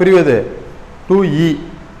சொல்கிற பிரிவு எது? 2E.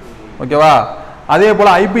 ஓகேவா? அதே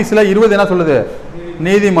போல் ஐபிசியில் 20 என்ன சொல்லுது?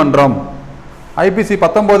 நீதிமன்றம். ஐபிசி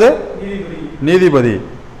 19 நீதிபதி.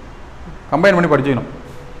 கம்பைன் பண்ணி படிச்சுக்கணும்.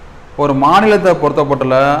 ஒரு மாநிலத்தை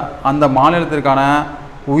பொறுத்தப்பட்டுள்ள அந்த மாநிலத்திற்கான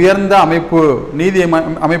உயர்ந்த அமைப்பு நீதி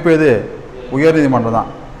அமைப்பு எது? உயர் நீதிமன்றம் தான்.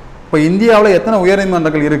 இப்போ இந்தியாவில் எத்தனை உயர்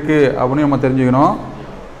நீதிமன்றங்கள் இருக்குது அப்படின்னு நம்ம தெரிஞ்சுக்கணும்.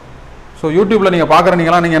 ஸோ யூடியூப்பில் நீங்கள்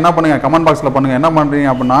பார்க்குறீங்களா, நீங்கள் என்ன பண்ணுங்கள், கமெண்ட் பாக்ஸில் பண்ணுங்கள். என்ன பண்ணுறீங்க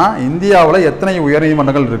அப்படின்னா, இந்தியாவில் எத்தனை உயர்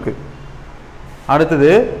நீதிமன்றங்கள் இருக்குது.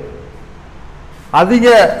 அடுத்தது அதிக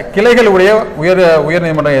கிளைகள் உடைய உயர்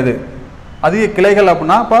நீதிமன்றம் எது? அதிக கிளைகள்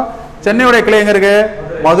அப்படின்னா இப்போ சென்னையுடைய கிளை எங்கே இருக்குது?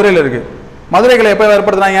 மதுரையில் இருக்குது. மதுரை கிளை எப்போ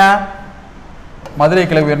ஏற்படுத்துனாங்க? மதுரை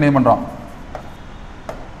கிளை உயர் நீதிமன்றம்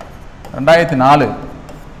 2004.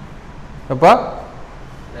 எப்போ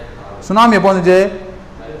சுனாமி எப்போ வந்துச்சு?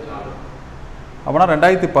 அப்படின்னா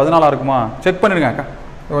 2014 இருக்குமா? செக் பண்ணிடுங்க,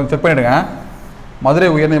 செக் பண்ணிவிடுங்க. மதுரை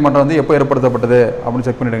உயர்நீதிமன்றம் வந்து எப்போ ஏற்படுத்தப்பட்டது அப்படின்னு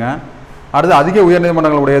செக் பண்ணிவிடுங்க. அடுத்து அதிக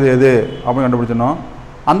உயர்நீதிமன்றங்கள் உடையது எது அப்படின்னு கண்டுபிடிச்சிடணும்.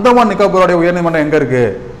 அந்தமான் நிக்கோபாருடைய உயர்நீதிமன்றம் எங்கே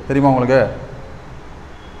இருக்குது தெரியுமா உங்களுக்கு?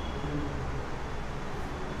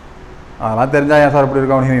 அதெல்லாம் தெரிஞ்சா ஏன் சார் இப்படி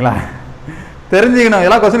இருக்கோம் அப்படிங்களா? தெரிஞ்சுக்கணும்.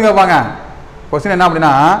 எல்லாம் கொஸ்டின் கேட்பாங்க. கொஸ்டின் என்ன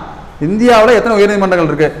அப்படின்னா, இந்தியாவில் எத்தனை உயர்நீதிமன்றங்கள்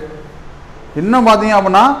இருக்குது? இன்னும் பார்த்தீங்க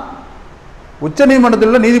அப்படின்னா உச்ச நீதிமன்றத்தில்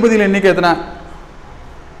உள்ள நீதிபதிகள் எண்ணிக்கை எத்தனை?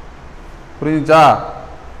 புரிஞ்சுச்சா?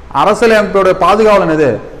 அரசியலமைப்போட பாதுகாவலன் எது?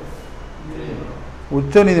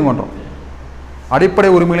 உச்ச நீதிமன்றம். அடிப்படை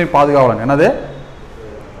உரிமைகளின் பாதுகாவலன் என்னது?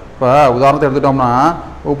 இப்போ உதாரணத்தை எடுத்துட்டோம்னா,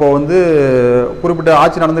 இப்போ வந்து குறிப்பிட்ட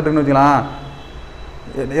ஆட்சி நடந்துட்டுன்னு வச்சுக்கலாம்,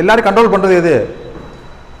 எல்லாரும் கண்ட்ரோல் பண்ணுறது எது?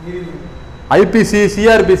 IBC,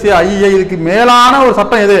 CrPC, IA. இதுக்கு மேலான ஒரு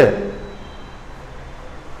சட்டம் எது?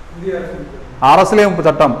 அரசியலமைப்பு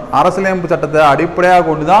சட்டம். அரசியலமைப்பு சட்டத்தை அடிப்படையாக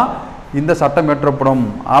கொண்டு தான் இந்த சட்டம் இயற்றப்படும்.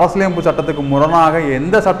 அரசியலமைப்பு சட்டத்துக்கு முரணாக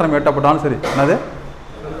எந்த சட்டம் இயற்றப்பட்டாலும் சரி, என்னது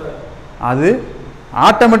அது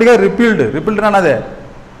ஆட்டோமேட்டிக்காக ரிப்பீல்டுனா என்னது?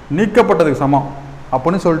 நீக்கப்பட்டதுக்கு சமம்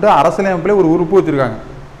அப்படின்னு சொல்லிட்டு அரசியலமைப்பில் ஒரு உறுப்பு வச்சுருக்காங்க.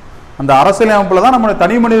 அந்த அரசியலமைப்பில் தான் நம்ம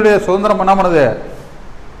தனி மனிதனுடைய சுதந்திரம் என்ன பண்ணுது?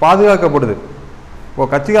 பாதுகாக்கப்படுது. இப்போ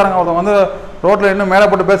கட்சிக்காரங்க ஒருத்தவங்க வந்து ரோட்டில் இன்னும் மேலே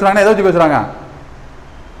போட்டு பேசுகிறாங்கன்னா எதை வச்சு பேசுகிறாங்க?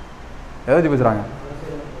 எதை வச்சு பேசுகிறாங்க?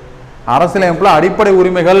 அரசியலமைப்பில் அடிப்படை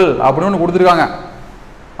உரிமைகள் அப்படின்னு ஒன்று கொடுத்துருக்காங்க.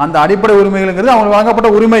 அந்த அடிப்படை உரிமைகள்ங்கிறது அவங்களுக்கு வழங்கப்பட்ட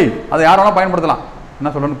உரிமை. அதை யார் வேணால் பயன்படுத்தலாம்.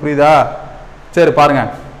 என்ன சொல்லணும் புரியுதா? சரி பாருங்க,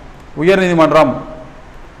 உயர் நீதிமன்றம்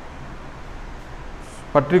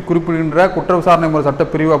பற்றி குறிப்பிடுகின்ற குற்ற விசாரணை முறை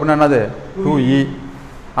சட்டப்பிரிவு அப்படின்னா என்னது? 2E.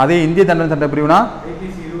 அதே இந்திய தண்டனை சட்டப்பிரிவுனா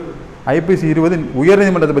ஐபிசி 20 உயர்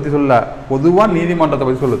நீதிமன்றத்தை பற்றி சொல்லல, பொதுவாக நீதிமன்றத்தை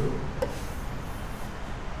பற்றி சொல்லுது.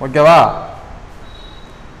 ஓகேவா?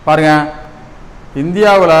 பாருங்க,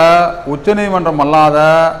 இந்தியாவில் உச்ச நீதிமன்றம் அல்லாத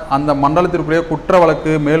அந்த மண்டலத்திற்குரிய குற்ற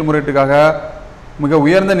வழக்கு மேல்முறையீட்டுக்காக மிக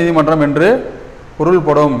உயர்ந்த நீதிமன்றம் என்று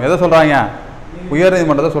பொருள்படும். எதை சொல்கிறாங்க? உயர்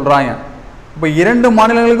நீதிமன்றத்தை சொல்கிறாங்க. இப்போ 2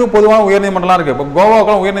 மாநிலங்களுக்கு பொதுவான உயர் நீதிமன்றம்லாம் இருக்குது. இப்போ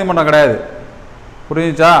கோவாவுக்குலாம் உயர் நீதிமன்றம் கிடையாது.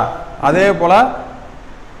 புரிஞ்சுச்சா? அதே போல்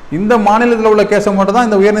இந்த மாநிலத்தில் உள்ள கேஸை மட்டும் தான்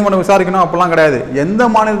இந்த உயர்நீதிமன்றம் விசாரிக்கணும் அப்படிலாம் கிடையாது. எந்த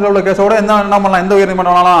மாநிலத்தில் உள்ள கேஸோட என்ன பண்ணலாம்? எந்த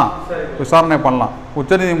உயர்நீதிமன்றம் வேணாலும் விசாரணை பண்ணலாம்.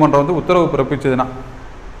 உச்சநீதிமன்றம் வந்து உத்தரவு பிறப்பிச்சதுன்னா.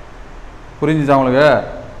 புரிஞ்சுச்சா உங்களுக்கு?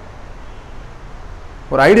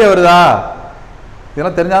 ஒரு ஐடியா வருதா?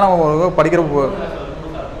 இதெல்லாம் தெரிஞ்சாலும் படிக்கிற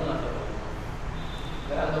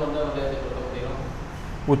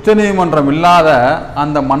உச்சநீதிமன்றம் இல்லாத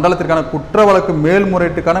அந்த மண்டலத்திற்கான குற்ற வழக்கு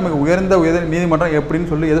மேல்முறையீட்டுக்கான மிக உயர்ந்த நீதிமன்றம்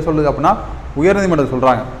எப்படின்னு சொல்லி எதை சொல்லுது அப்படின்னா உயர்நீதிமன்றம்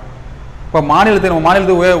சொல்கிறாங்க. இப்போ நம்ம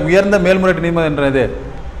மாநிலத்துக்கு உயர்ந்த மேல்முறையீட்டு நீதிமன்றம் எது?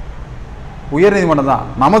 உயர்நீதிமன்றம் தான்.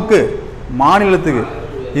 நமக்கு மாநிலத்துக்கு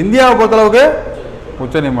இந்தியாவை பொறுத்தளவுக்கு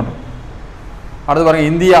உச்சநீதிமன்றம். அடுத்து பாருங்க,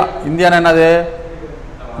 இந்தியானா என்னது?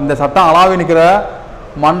 இந்த சட்டம் அளாவி நிற்கிற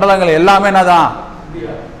மண்டலங்கள் எல்லாமே என்னதான்?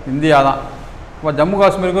 இந்தியா தான். இப்போ ஜம்மு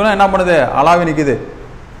காஷ்மீருக்கும் என்ன பண்ணுது? அளாவி நிற்குது.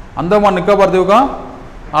 அந்தமான் நிக்கோபார் தீவுக்கும்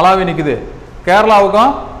அளாவி நிற்குது.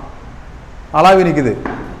 கேரளாவுக்கும் அளாவி நிற்குது.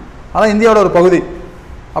 அதான் இந்தியாவோட ஒரு பகுதி.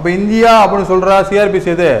 அப்போ இந்தியா அப்படின்னு சொல்கிற சிஆர்பிசி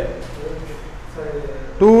எது?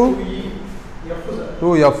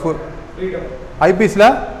 2F. ஐபிசியில்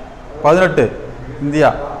 18. இந்தியா.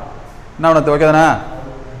 என்ன பண்ணது? ஓகே தானே?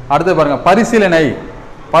 அடுத்து பாருங்க, பரிசீலனை.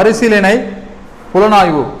 பரிசீலனை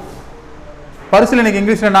புலனாய்வு. பரிசீலனைக்கு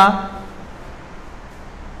இங்கிலீஷ்ல என்ன?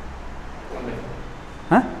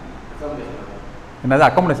 என்னது?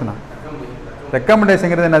 அக்கமடேஷனா?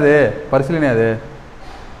 ரெக்கமெண்டேஷன்ங்கிறது என்னது? பரிசீலனை. அது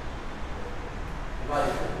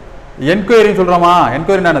என்கொயரின்னு சொல்கிறோமா?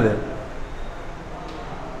 என்கொயரி என்னது?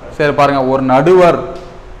 சரி பாருங்க, ஒரு நடுவர்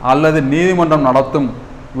அல்லது நீதிமன்றம் நடத்தும்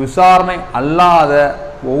விசாரணை அல்லாத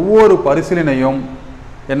ஒவ்வொரு பரிசீலனையும்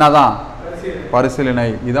என்னதான்? பரிசீலனை.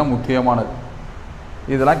 இதுதான் முக்கியமானது.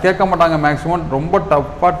 இதெல்லாம் கேட்க மாட்டாங்க மேக்சிமம், ரொம்ப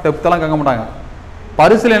டஃப்பாக டெப்த்தெல்லாம் கேட்க மாட்டாங்க.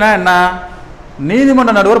 பரிசீலனை என்ன?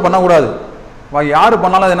 நீதிமன்ற நடுவர் பண்ணக்கூடாது. யார்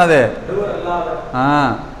பண்ணாலும் அது என்னது?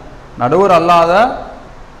 நடுவர் அல்லாத,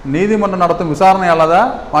 நீதிமன்றம் நடத்தும் விசாரணை அல்லாத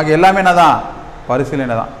பாக்கி எல்லாமே என்னதான்?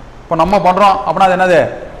 பரிசீலனை தான். இப்போ நம்ம பண்ணுறோம் அப்படின்னா அது என்னது?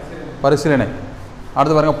 பரிசீலனை.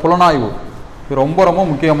 அடுத்து பாருங்க, புலனாய்வு. இது ரொம்ப ரொம்ப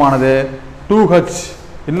முக்கியமானது. 2H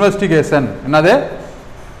investigation. என்னது?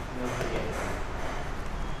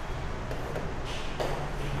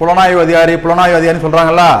 புலனாய்வு அதிகாரி, புலனாய்வு அதிகாரின்னு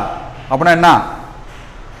சொல்கிறாங்களா? அப்படின்னா என்ன?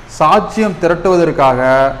 சாட்சியம் திரட்டுவதற்காக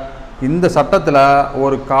இந்த சட்டத்தில்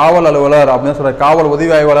ஒரு காவல் அலுவலர் அப்படின்னு சொல்ற, காவல்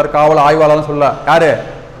உதவி ஆய்வாளர், காவல் ஆய்வாளர்னு சொல்ல, யாரு?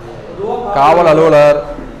 காவல் அலுவலர்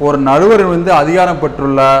ஒரு நடுவர் அதிகாரம்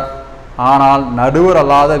பெற்றுள்ள ஆனால் நடுவர்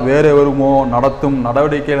அல்லாத வேறு எவருமோ நடத்தும்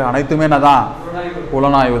நடவடிக்கைகள் அனைத்துமே என்னதான்?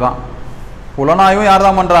 புலனாய்வு தான். புலனாய்வும் யார்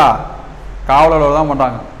தான் பண்றா? காவல் அலுவலர் தான்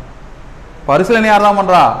பண்றாங்க. பரிசீலனை யார் தான்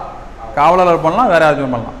பண்றா? காவல் அலுவலர் பண்ணலாம், வேற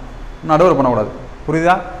யாரும் பண்ணலாம், நடுவர் பண்ணக்கூடாது.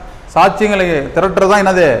 புரியுதா? சாட்சியங்களை திரட்டுறது தான்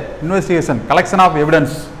என்னது? Investigation, collection of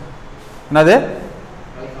evidence. என்னது?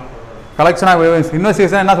 Collection of evidence.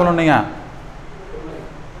 இன்வெஸ்டிகேஷன் என்ன சொல்லணும் நீங்க?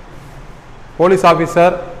 போலீஸ்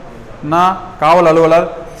ஆஃபீஸர், காவல் அலுவலர்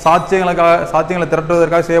சாட்சியங்களை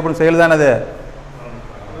திரட்டுவதற்காக செய்யப்படும் செயல் தான் என்னது?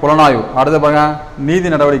 புலனாய்வு. அடுத்து பாருங்க, நீதி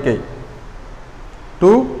நடவடிக்கை.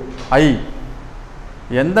 2I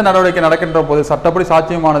எந்த நடவடிக்கை நடக்கின்ற போது சட்டப்படி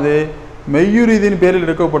சாட்சியமானது மெய்யுறுதியின் பேரில்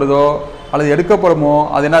எடுக்கப்படுதோ அல்லது எடுக்கப்படுமோ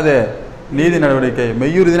அது என்னது? நீதி நடவடிக்கை.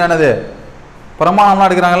 மெய்யுறுதினா என்னது? பிரமாணம்லாம்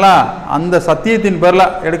எடுக்கிறாங்களா, அந்த சத்தியத்தின்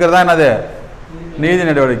பேரில் எடுக்கிறதா என்னது? நீதி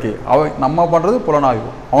நடவடிக்கை. நம்ம பண்ணுறது புலனாய்வு,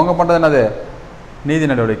 அவங்க பண்ணுறது என்னது? நீதி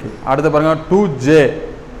நடவடிக்கை. அடுத்து பாருங்க, 2J.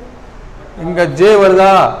 இங்கே J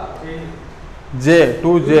வருதா? J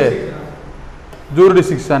 2J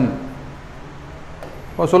jurisdiction.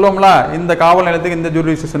 இப்போ சொல்லுவோம்ல, இந்த காவல் நிலையத்துக்கு இந்த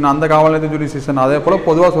ஜூரிடிக்ஷன், அந்த காவல் நிலையத்துக்கு ஜூரிடிக்ஷன். அதே போல்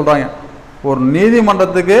பொதுவாக சொல்கிறாங்க, ஒரு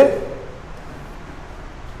நீதிமன்றத்துக்கு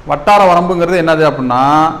வட்டார வரம்புங்கிறது என்னது அப்படின்னா,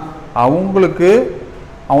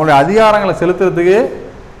 அவங்களுடைய அதிகாரங்களை செலுத்துறதுக்கு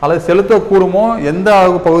அல்லது செலுத்தக்கூடுமோ எந்த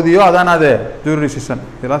பகுதியோ அதான் அது ஜூரிடிக்ஷன்.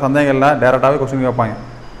 இதெல்லாம் சந்தேகங்கள்ல டைரெக்டாகவே கொஸ்டின் கேட்பாங்க.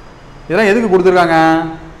 இதெல்லாம் எதுக்கு கொடுத்துருக்காங்க?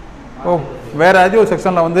 வேற ஏதாச்சும் ஒரு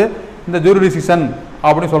செக்ஷனில் இந்த ஜூரிடிக்ஷன்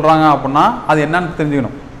அப்படின்னு சொல்கிறாங்க அப்படின்னா அது என்னன்னு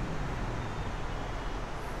தெரிஞ்சுக்கணும்.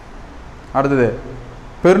 அடுத்தது,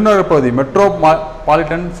 பெருநகர பகுதி,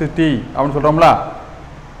 மெட்ரோபாலிட்டன் சிட்டி அப்படின்னு சொல்கிறோம்ல,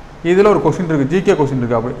 இதில் ஒரு கொஸ்டின் இருக்குது, ஜிகே கொஸ்டின்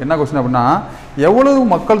இருக்குது. அப்படி என்ன கொஸ்டின் அப்படின்னா, எவ்வளவு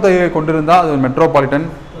மக்கள் தொகையை கொண்டிருந்தால் அது மெட்ரோபாலிட்டன்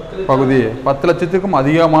பகுதி? 10 லட்சத்துக்கும்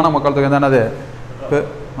அதிகமான மக்கள் தொகை தானே அது.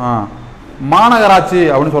 மாநகராட்சி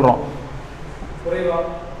அப்படின்னு சொல்கிறோம்.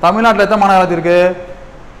 தமிழ்நாட்டில் எத்தனை மாநகராட்சி இருக்கு?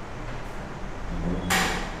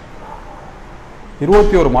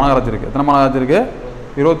 21 மாநகராட்சி இருக்கு. எத்தனை மாநகராட்சி இருக்கு?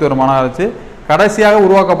 21 மாநகராட்சி. கடைசியாக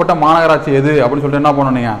உருவாக்கப்பட்ட மாநகராட்சி எது அப்படின்னு சொல்லிட்டு என்ன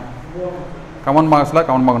பண்ணணும்? நீங்கள் கமெண்ட் பாக்ஸில்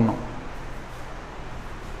கமெண்ட் பண்ணணும்.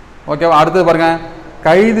 ஓகேவா? அடுத்தது பாருங்க,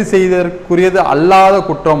 கைது செய்தற்குரியது அல்லாத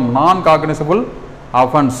குற்றம், நான் காக்னிசபிள்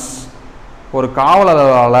அஃபென்ஸ். ஒரு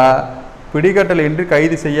காவலரால் பிடிக்கட்டல் இன்றி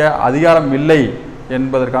கைது செய்ய அதிகாரம் இல்லை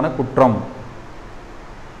என்பதற்கான குற்றம்.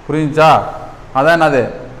 புரிஞ்சா? அதான் என்னது?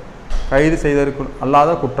 கைது செய்தற்கு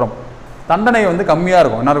அல்லாத குற்றம். தண்டனை கம்மியாக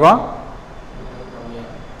இருக்கும். என்ன இருக்கும்?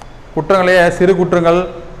 குற்றங்களே சிறு குற்றங்கள்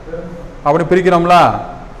அப்படி பிரிக்கிறோம்ல,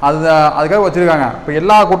 அதுக்காக வச்சுருக்காங்க. இப்போ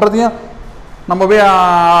எல்லா குற்றத்தையும் நம்ம போய்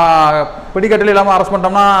பிடிக்கட்டல் இல்லாமல் அரெஸ்ட்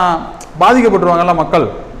பண்ணிட்டோம்னா பாதிக்கப்பட்டுருவாங்கல்ல மக்கள்,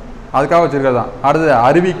 அதுக்காக வச்சுருக்கிறது தான். அடுத்தது,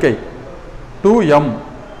 அறிவிக்கை. 2M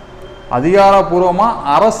அதிகாரப்பூர்வமாக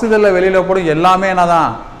அரசுதலில் வெளியில் போடும் எல்லாமே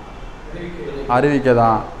என்னதான்? அறிவிக்கை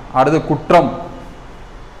தான். அடுத்து, குற்றம்.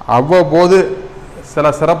 அவ்வப்போது சில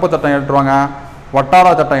சிறப்பு சட்டம் ஏற்றுவாங்க, வட்டார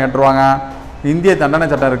சட்டம் ஏற்றுவாங்க, இந்திய தண்டனை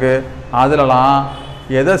சட்டம் இருக்குது. அதிலலாம்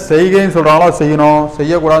எதை செய்கைன்னு சொல்கிறாங்களோ செய்யணும்,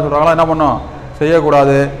 செய்யக்கூடாதுன்னு சொல்கிறாங்களோ என்ன பண்ணணும்?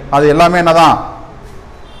 செய்யக்கூடாது. அது எல்லாமே என்னதான்?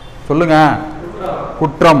 சொல்லுங்க.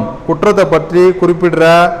 குற்றம். குற்றத்தை பற்றி குறிப்பிடுற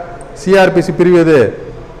CRPC பிரிவு எது?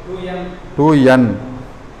 2N.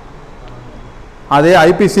 அதே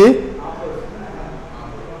IPC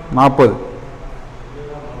 40.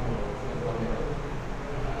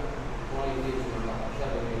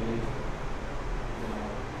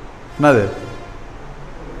 என்னது?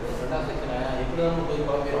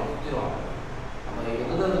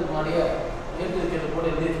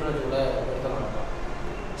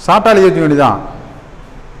 ஷார்ட்டாக எழுதி வச்சுக்க வேண்டியதான்.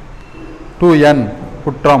 2N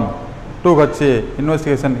குற்றம், 2H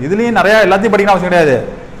இன்வெஸ்டிகேஷன். இதுலேயும் நிறையா எல்லாத்தையும் படிக்கணும் அவசியம் கிடையாது.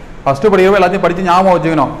 ஃபஸ்ட்டு படிக்கிறப்ப எல்லாத்தையும் படித்து ஞாபகம்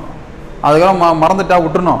வச்சுக்கணும். அதுக்கப்புறம் மறந்துட்டா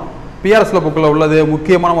விட்டுறணும். பிஆர்எஸில் புக்கில் உள்ளது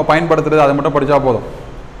முக்கியமாக நம்ம பயன்படுத்துறது அதை மட்டும் படித்தா போதும்.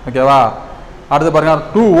 ஓகேவா? அடுத்து பாருங்கள்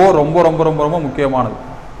 2O ரொம்ப ரொம்ப ரொம்ப ரொம்ப முக்கியமானது.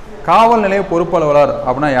 காவல் நிலைய பொறுப்பாளர்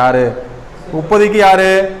அப்படின்னா யார்? இப்போதைக்கு யார்?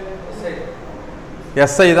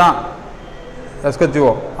 எஸ்ஐ தான்,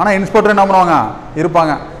 எஸ்ஹெச்ஓ. ஆனால் இன்ஸ்பெக்டர் என்ன பண்ணுவாங்க?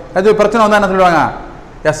 இருப்பாங்க. ஏதாச்சும் பிரச்சனை வந்தால் என்ன சொல்லுவாங்க?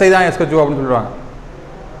 எஸ்ஐ தான் எஸ்ஹெச்ஓ அப்படின்னு சொல்லிடுவாங்க.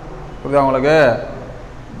 புரியுதா உங்களுக்கு?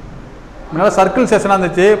 முன்னால் சர்க்கிள் செஷனாக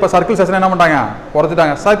இருந்துச்சு, இப்போ சர்க்கிள் செஷன் என்ன பண்ணிட்டாங்க?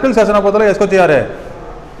 குறைச்சிட்டாங்க. சர்க்கிள் செஷனை பொறுத்தவரை எஸ்ஹெச்ஓ யார்?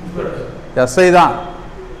 எஸ்ஐ தான்.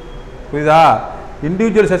 புரியுதா?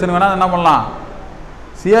 இண்டிவிஜுவல் செஷன் வேணால் என்ன பண்ணலாம்?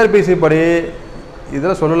 சிஆர்பிசி படி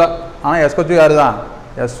இதில் சொல்லலை, ஆனால் எஸ்ஹெச்ஓ யார் தான்?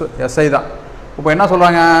 எஸ்ஐ தான். இப்போ என்ன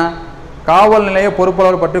சொல்கிறாங்க? காவல் நிலைய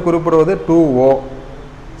பொறுப்பாளர் பற்றி குறிப்பிடுவது 2O.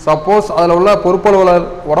 சப்போஸ் அதில் உள்ள பொறுப்பாளர்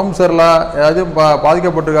உடம்பு சரியில்லை, ஏதாச்சும்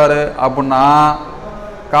பாதிக்கப்பட்டிருக்காரு அப்படின்னா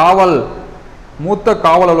மூத்த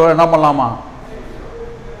காவல் அலுவலர் என்ன பண்ணலாமா?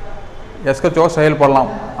 எஸ்ஹெச்ஓ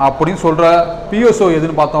செயல்படலாம் அப்படின்னு சொல்கிற பிஎஸ்ஓ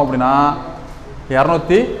எதுன்னு பார்த்தோம் அப்படின்னா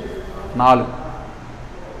 204.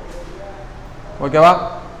 ஓகேவா?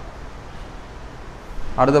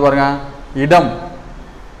 அடுத்து பாருங்க, இடம்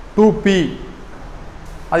 2P.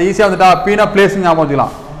 அது ஈஸியாக வந்துட்டா பீனா பிளேஸ் ஞாபகம்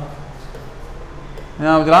வச்சுக்கலாம்.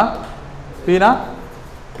 ஞாபகம் வச்சுக்கலாம். Beena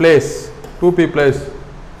place, 2P place.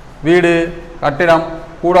 வீடு, கட்டிடம்,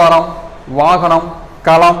 கூடாரம், வாகனம்,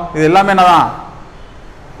 களம், இது எல்லாமே என்னதான்?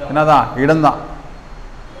 இடம்தான்.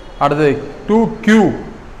 அடுத்து 2Q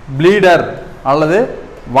ப்ளீடர் அல்லது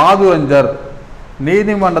வாதுரஞ்சர்.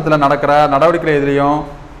 நீதிமன்றத்தில் நடக்கிற நடவடிக்கை எதிரையும்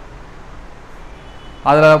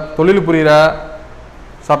அதில் தொழில் புரிகிற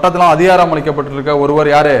சட்டத்திலும் அதிகாரம் அளிக்கப்பட்டிருக்க ஒருவர்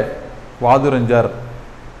யார்? வாதுரஞ்சர்.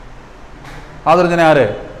 வாதுரஞ்சன் யார்?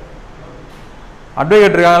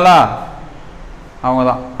 அட்வொகேட் இருக்காங்களா, அவங்க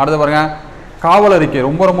தான். அடுத்து பாருங்க, காவல் அறிக்கை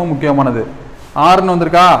ரொம்ப ரொம்ப முக்கியமானது. 6ன்னு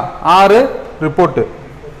வந்திருக்கா? 6 ரிப்போர்ட்டு.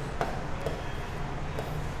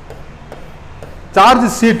 சார்ஜ்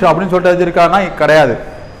ஷீட் அப்படின்னு சொல்லிட்டு வச்சிருக்காருன்னா கிடையாது,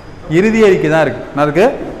 இறுதி அறிக்கை தான் இருக்கு. என்ன இருக்கு?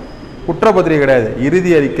 குற்றப்பத்திரிகை கிடையாது,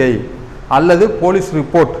 இறுதி அறிக்கை அல்லது போலீஸ்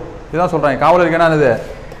ரிப்போர்ட். இதுதான் சொல்றாங்க. காவல் அறிக்கைனா என்னது?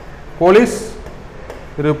 Police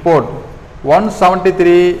report.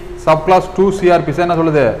 173 சப்கிளாஸ் 2 CRPC என்ன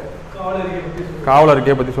சொல்லுது? காவல்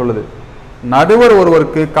அறிக்கையை பற்றி சொல்லுது. நடுவர்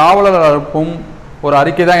ஒருவருக்கு காவலர் அனுப்பும் ஒரு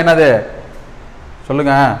அறிக்கை தான் என்னது?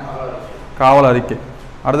 சொல்லுங்க, காவல் அறிக்கை.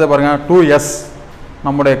 அடுத்து பாருங்க, 2S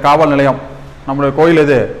நம்முடைய காவல் நிலையம். நம்முடைய கோயில்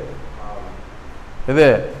எது?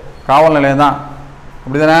 காவல் நிலையம் தான்.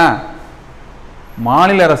 அப்படிதானே?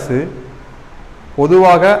 மாநில அரசு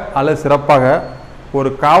பொதுவாக அல்லது சிறப்பாக ஒரு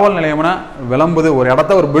காவல் நிலையம்ன விளம்புது. ஒரு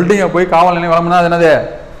இடத்த, ஒரு பில்டிங்கை போய் காவல் நிலையம் விளம்புனா அது என்னது?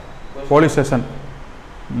 Police station.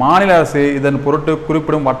 மாநில அரசு இதன் பொருட்டு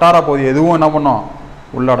குறிப்பிடும் வட்டார பகுதி எதுவும் என்ன பண்ணும்?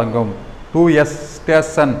 உள்ளடங்கும். 2S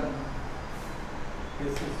station.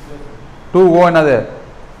 2O என்னது?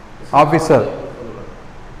 ஆஃபீஸர்.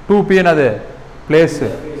 2P என்னது? பிளேஸ்.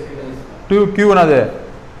 2Q என்னது?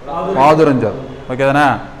 வாதுரஞ்சர். ஓகே தானே?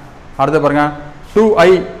 அடுத்து பாருங்க,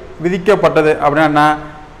 2I விதிக்கப்பட்டது அப்படின்னா என்ன?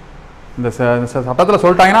 இந்த சட்டத்தில்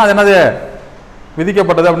சொல்லிட்டாங்கன்னா அது என்னது?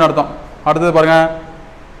 விதிக்கப்பட்டது அப்படின்னு அர்த்தம். அடுத்தது பாருங்க,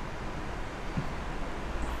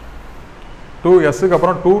 2Sக்கு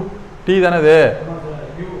அப்புறம் 2T தானே? இது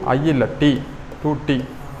I இல்லை, T. 2T.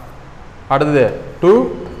 அடுத்தது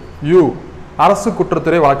 2U அரசு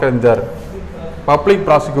குற்றத்துறை வழக்கறிஞர், பப்ளிக்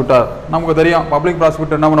ப்ராசிக்யூட்டர். நமக்கு தெரியும் பப்ளிக்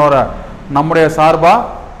ப்ராசிக்யூட்டர் என்ன பண்ணுவார்? நம்முடைய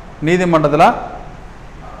சார்பாக நீதிமன்றத்தில்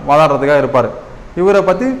வாதாடுறதுக்காக இருப்பார். இவரை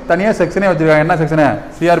பற்றி தனியாக செக்ஷனே வச்சுருக்காங்க. என்ன செக்ஷனு?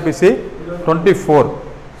 CRPC 24.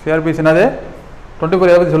 CRPC என்னது?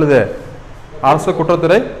 24 எதை பற்றி சொல்லுது? அரசு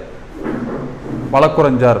குற்றத்துறை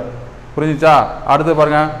வழக்குரைஞர். புரிஞ்சிச்சா? அடுத்து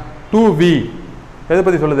பாருங்க, 2V எதை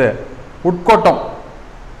பற்றி சொல்லுது? உட்கோட்டம்.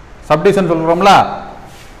 சப்டிவிஷன் சொல்கிறோம்ல,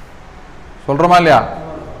 சொல்கிறோமா இல்லையா?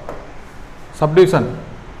 சப்டிவிஷன்.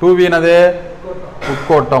 2V என்னது?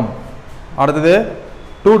 உட்கோட்டம். அடுத்தது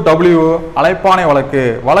 2W அழைப்பானை வழக்கு.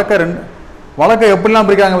 வழக்கை எப்படிலாம்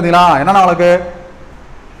பிரிக்காங்க பார்த்தீங்களா? என்னென்ன வழக்கு?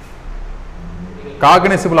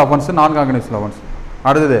 காக்னிசிபிள் அஃபென்ஸ், நான் காக்னிசிபிள் அஃபென்ஸ்.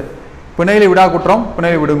 அடுத்தது பிணையிலி விடா குற்றம்,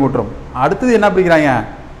 பிணையிலி விடும் குற்றம். அடுத்தது என்ன பிரிக்கிறாங்க?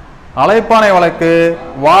 அழைப்பானை வழக்கு,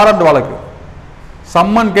 வாரண்ட் வழக்கு,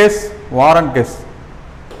 சம்மன் கேஸ், வாரண்ட் கேஸ்.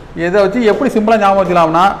 இதை வச்சு எப்படி சிம்பிளாக ஞாபகம்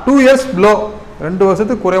வச்சுக்கலாம்னா 2 years பிலோ, 2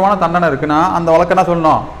 வருஷத்துக்கு குறைவான தண்டனை இருக்குன்னா அந்த வழக்கு என்ன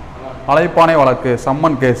சொல்லணும்? அழைப்பானை வழக்கு,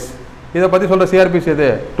 சம்மன் கேஸ். இதை பற்றி சொல்கிற CRPC எது?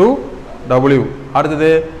 2W.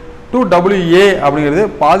 அடுத்தது 2WA அப்படிங்கிறது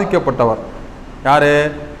பாதிக்கப்பட்டவர். யார்?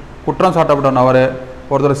 குற்றம் சாட்டப்பட்டவர்.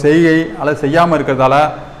 ஒருத்தர் செய்கை அல்லது செய்யாமல் இருக்கிறதால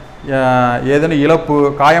ஏதேனும் இழப்பு,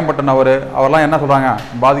 காயம்பட்ட நபர், அவரெல்லாம் என்ன சொல்கிறாங்க?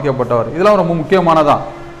 பாதிக்கப்பட்டவர். இதெல்லாம் ரொம்ப முக்கியமானதான்.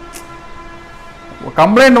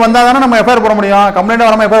 கம்ப்ளைண்ட் வந்தால் தானே நம்ம எஃப்ஐஆர் போட முடியும். கம்ப்ளைண்ட்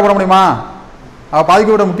வராமல் எஃப்ஐஆர் போட முடியுமா? அவள்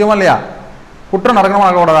பாதிக்கப்பட முக்கியமா இல்லையா? குற்றம் நடக்கணுமா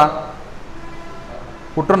நடக்கக்கூடாதா?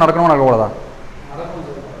 குற்றம் நடக்கணுமா நடக்கக்கூடாதா?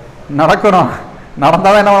 நடக்கணும்.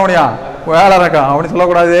 நடந்தால் தான் என்ன பண்ண முடியும்? வேலை நடக்கும். அப்படின்னு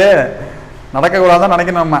சொல்லக்கூடாது, நடக்கக்கூடாதுதான்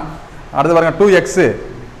நினைக்கணும் நம்ம. அடுத்து பாருங்க 2X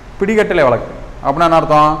பிடிக்கட்டளை வழக்கு அப்படின்னா என்ன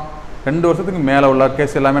அர்த்தம்? 2 வருஷத்துக்கு மேலே உள்ள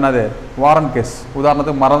கேஸ் எல்லாமே என்னது? Warrant case.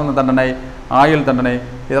 உதாரணத்துக்கு மரண தண்டனை, ஆயுள் தண்டனை,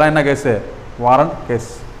 இதெல்லாம் என்ன கேஸு? Warrant case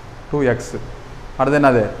 2X. அடுத்து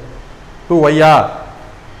என்னது? 2Y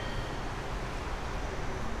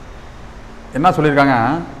என்ன சொல்லியிருக்காங்க?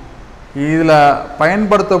 இதில்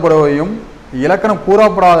பயன்படுத்தப்படுவதையும் இலக்கணம்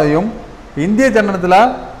கூறப்படாதையும் இந்திய சட்டத்தில்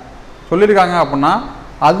சொல்லியிருக்காங்க அப்படின்னா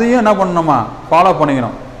அதையும் என்ன பண்ணணுமா? ஃபாலோ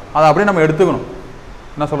பண்ணிக்கணும். அதை அப்படியே நம்ம எடுத்துக்கணும்.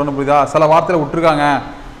 என்ன சொல்லணும் புரியுதா? சில வார்த்தையில் விட்டுருக்காங்க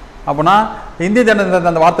அப்படின்னா இந்திய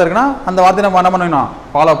சட்டத்தில் அந்த வார்த்தை இருக்குன்னா அந்த வார்த்தையை நம்ம என்ன பண்ணிக்கணும்?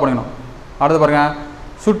 ஃபாலோ பண்ணிக்கணும். அடுத்து பாருங்கள்,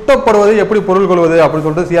 சுட்டப்படுவது எப்படி பொருள் கொள்வது அப்படின்னு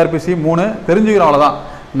சொல்லிட்டு CRPC 3 தெரிஞ்சுக்கணும். அவ்வளோதான்.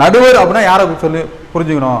 நடுவர் அப்படின்னா யாரை சொல்லி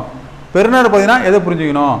புரிஞ்சுக்கணும்? பெருநர் பார்த்தீங்கன்னா எதை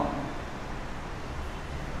புரிஞ்சுக்கணும்?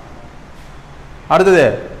 அடுத்தது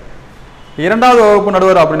 2வது வகுப்பு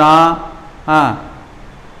நடுவர் அப்படின்னா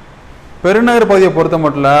பெருநகர் பகுதியை பொறுத்த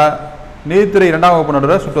மட்டும் நீதித்துறை 2ஆம் வகுப்பு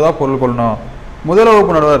நடுவர் சுட்டுவதாக பொருள் கொள்ளணும். முதல்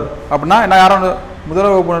வகுப்பு நடுவர் அப்படின்னா என்ன? யாரும் முதல்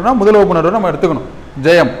வகுப்பு நடுவர்னா முதல் வகுப்பு நடுவர் நம்ம எடுத்துக்கணும்.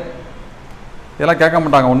 ஜெயம் இதெல்லாம் கேட்க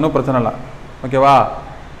மாட்டாங்க, ஒன்றும் பிரச்சனை இல்லை. ஓகேவா?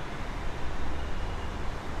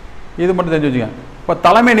 இது மட்டும் தெரிஞ்சு வச்சுக்க. இப்போ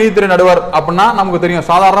தலைமை நீதித்துறை நடுவர் அப்படின்னா நமக்கு தெரியும்,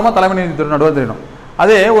 சாதாரணமாக தலைமை நீதித்துறை நடுவர் தெரியணும்.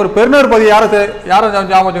 அதே ஒரு பெருநகர் பகுதி யாரை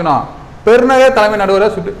ஞாபகம் வச்சுக்கணும்? பெருநகர் தலைமை நடுவரை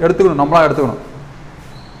எடுத்துக்கணும், நம்மளா எடுத்துக்கணும்.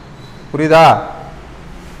 புரியுதா?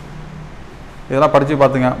 இதெல்லாம் படித்து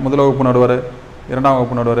பார்த்துங்க. முதல் வகுப்பு நடுவர், 2ஆம்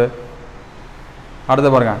வகுப்பு நடுவர். அடுத்து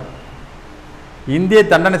பாருங்க, இந்திய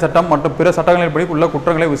தண்டனை சட்டம் மற்றும் பிற சட்டங்களின்படி உள்ள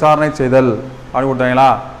குற்றங்களை விசாரணை செய்தல் அப்படி கொடுத்தாங்களா?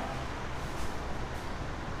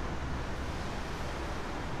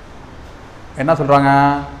 என்ன சொல்கிறாங்க?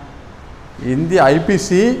 இந்திய IPC,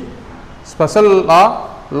 ஸ்பெஷல் லா,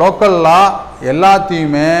 லோக்கல் லா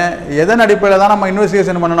எல்லாத்தையுமே எதன் அடிப்படையில் தான் நம்ம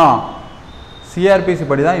இன்வெஸ்டிகேஷன் பண்ணணும்? CRPC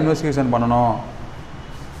படி தான் இன்வெஸ்டிகேஷன் பண்ணணும்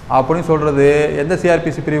அப்படின்னு சொல்கிறது. எந்த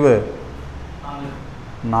CRPC பிரிவு?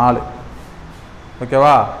 4.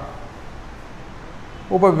 ஓகேவா?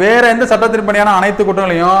 இப்போ வேறு எந்த சட்டத்தின்படியான அனைத்து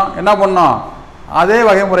குற்றங்களையும் என்ன பண்ணணும்? அதே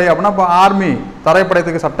வகைமுறை அப்படின்னா இப்போ ஆர்மி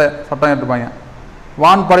தரைப்படையத்துக்கு சட்டம் எடுத்துப்பாங்க,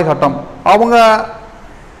 வான்படை சட்டம். அவங்க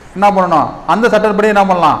என்ன பண்ணணும்? அந்த சட்டப்படி என்ன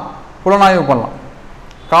பண்ணலாம்? புலனாய்வு பண்ணலாம்.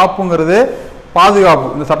 காப்புங்கிறது பாதுகாப்பு,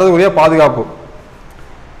 இந்த சட்டத்துக்குரிய பாதுகாப்பு.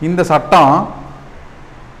 இந்த சட்டம்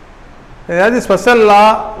ஏதாவது ஸ்பெஷல் லா,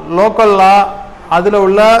 லோக்கல் லா, அதில்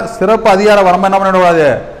உள்ள சிறப்பு அதிகார வரம்பை என்ன பண்ணிடக்கூடாது?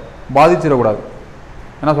 பாதிச்சிடக்கூடாது.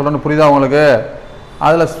 என்ன சொல்லணும் புரியுதா உங்களுக்கு?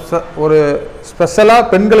 அதில் ஒரு ஸ்பெஷலாக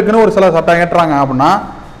பெண்களுக்குன்னு ஒரு சில சட்டம் ஏற்றுறாங்க அப்படின்னா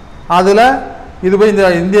அதில் இது போய் இந்த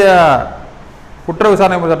இந்திய குற்ற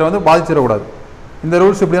விசாரணை சட்டம் வந்து பாதிச்சிடக்கூடாது. இந்த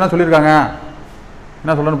ரூல்ஸ் இப்படி தான் சொல்லியிருக்காங்க.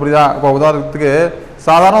 என்ன சொல்லணும் புரியுதா? இப்போ உதாரணத்துக்கு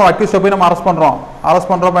சாதாரண அக்யூஸ்டை போய் நம்ம அரெஸ்ட் பண்ணுறோம்.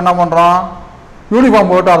 அரெஸ்ட் பண்ணுறப்ப என்ன பண்ணுறோம்?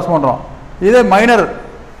 யூனிஃபார்ம் போட்டு அரெஸ்ட் பண்ணுறோம். இதே மைனர்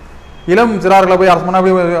இளம் சிறார்களை போய் அரெஸ்ட் பண்ணால்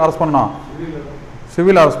எப்படி அரெஸ்ட் பண்ணணும்?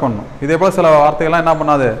 சிவில் அரெஸ்ட் பண்ணணும். இதே போல் சில வார்த்தைகள்லாம் என்ன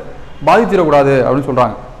பண்ணாது? பாதிச்சிடக்கூடாது அப்படின்னு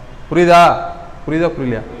சொல்கிறாங்க. புரியுதா?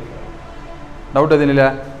 புரியலையா? டவுட் எதுவும் இல்லை?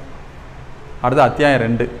 அடுத்து அத்தியாயம்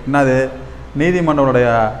 2 என்னது? நீதிமன்றங்களுடைய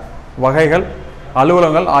வகைகள்,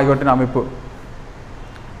 அலுவலகங்கள் ஆகியவற்றின் அமைப்பு.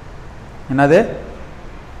 என்னது?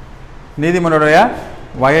 நீதிமன்றங்களுடைய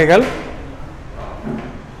வகைகள்,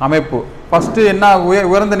 அமைப்பு. ஃபஸ்ட்டு என்ன?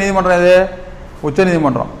 உயர்ந்த நீதிமன்றம் எது? உச்ச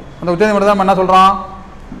நீதிமன்றம். அந்த உச்ச நீதிமன்றம் நம்ம என்ன சொல்கிறோம்?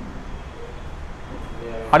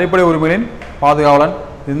 அடிப்படை உரிமைகளின் பாதுகாவலன்.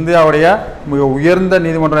 இந்தியாவுடைய மிக உயர்ந்த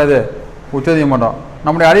நீதிமன்றம் எது? உச்ச நீதிமன்றம்.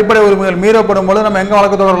 நம்முடைய அடிப்படை உரிமைகள் மீறப்படும் பொழுது நம்ம எங்கே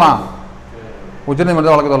வழக்கு தொடரலாம்? உச்ச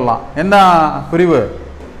நீதிமன்றத்தை வழக்கு தொடரலாம். என்ன பிரிவு?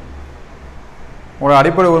 உங்களோட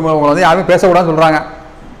அடிப்படை உரிமை உங்களை வந்து யாருமே பேசக்கூடாதுன்னு சொல்கிறாங்க.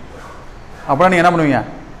 அப்புறம் நீங்கள் என்ன பண்ணுவீங்க?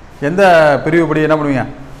 எந்த பிரிவு படி என்ன பண்ணுவீங்க?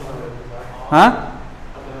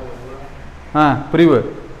 பிரிவு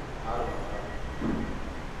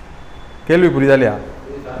கேள்வி புரியுதா இல்லையா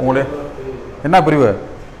உங்களுக்கு? என்ன பிரிவு?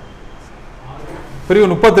 பிரிவு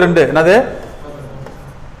 32. என்னது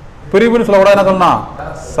பிரிவுன்னு சொல்லக்கூடாது, என்ன சொல்லணும்?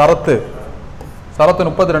 சரத்து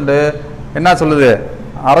 32 என்ன சொல்லுது?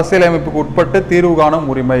 அரசியலமைப்புக்கு உட்பட்டு தீர்வு காணும்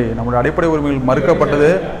உரிமை. நம்மளுடைய அடிப்படை உரிமைகள் மறுக்கப்பட்டது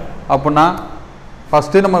அப்படின்னா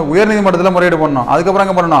ஃபஸ்ட்டு நம்ம உயர்நீதிமன்றத்தில் முறையீடு பண்ணணும். அதுக்கப்புறம்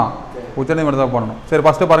எங்கே பண்ணணும்? உச்சநீதிமன்றத்தில் பண்ணணும். சரி,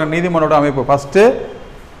 ஃபஸ்ட்டு பாருங்கள் நீதிமன்றோட அமைப்பு. ஃபஸ்ட்டு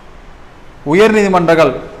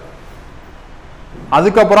உயர்நீதிமன்றங்கள்,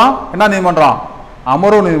 அதுக்கப்புறம் என்ன நீதிமன்றம்?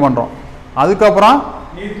 அமர்வு நீதிமன்றம். அதுக்கப்புறம்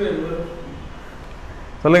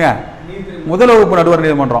சொல்லுங்க, முதல் வகுப்பு நடுவர்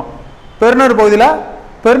நீதிமன்றம். பெருநகர் பகுதியில்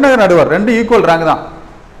பெருநகர் நடுவர் 2 ஈக்குவல் ரேங்க் தான்.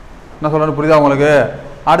 என்ன சொல்லணும் புரியுதா உங்களுக்கு?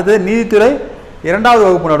 அடுத்து நீதித்துறை 2வது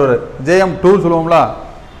வகுப்பு நடுவர், JM2 சொல்லுவோம்ல,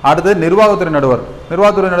 அடுத்து நிர்வாகத்துறை நடுவர்.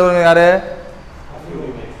 நிர்வாகத்துறை நடுவர் யாரு?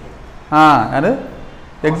 யாரு?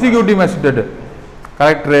 எக்ஸிக்யூட்டிவ் மேஜிஸ்ட்ரேட்,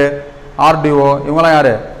 கலெக்டரு, ஆர்டிஓ, இவங்களாம்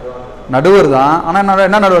யாரு? நடுவர் தான். ஆனால்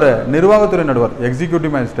என்ன நடுவர்? நிர்வாகத்துறை நடுவர்,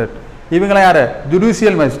 எக்ஸிக்யூட்டிவ் மேஜிஸ்ட்ரேட். இவங்களாம் யாரு?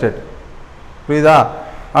 Judicial magistrate. புரியுதா?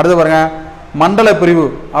 அடுத்து பாருங்க, மண்டல பிரிவு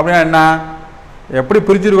அப்படின்னா என்ன? எப்படி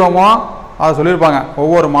பிரிச்சிருக்கோமோ அதை சொல்லியிருப்பாங்க.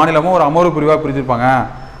 ஒவ்வொரு மாநிலமும் ஒரு அமர்வு பிரிவாக பிரிச்சிருப்பாங்க.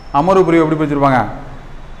 அமர்வு பிரிவு எப்படி பிரிச்சிருப்பாங்க?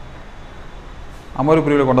 அமர்வு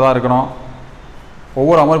பிரிவில் கொண்டதாக இருக்கணும்.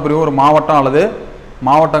 ஒவ்வொரு அமர்வு பிரிவும் ஒரு மாவட்டம் அல்லது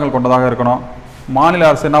மாவட்டங்கள் கொண்டதாக இருக்கணும். மாநில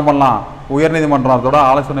அரசு என்ன பண்ணலாம்? உயர்நீதிமன்றத்தோட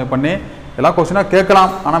ஆலோசனை பண்ணி எல்லாம் கொஸ்டினாக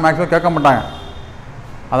கேட்கலாம், ஆனால் மேக்ஸிமம் கேட்க மாட்டாங்க.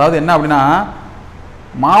 அதாவது என்ன அப்படின்னா,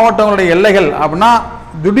 மாவட்டங்களுடைய எல்லைகள் அப்படின்னா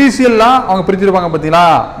ஜுடிஷியல்லாம் அவங்க பிரிச்சிருப்பாங்க. பார்த்தீங்களா?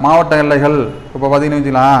 மாவட்ட எல்லைகள் இப்போ பார்த்தீங்கன்னு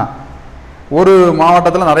வச்சுக்கலாம், ஒரு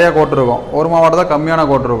மாவட்டத்தில் நிறைய கோர்ட் இருக்கும், ஒரு மாவட்டத்தில் கம்மியான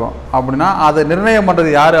கோர்ட் இருக்கும். அப்படின்னா அதை நிர்ணயம்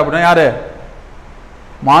பண்ணுறது யார் அப்படின்னா யார்?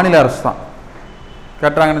 மாநில அரசு தான்.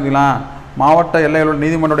 கேட்டாங்கன்னு வச்சுக்கலாம், மாவட்ட எல்லைகளோட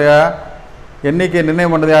நீதிமன்றுடைய எண்ணிக்கையை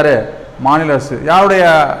நிர்ணயம் பண்ணுறது யார்? மாநில அரசு. யாருடைய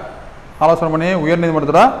ஆலோசனை பண்ணி?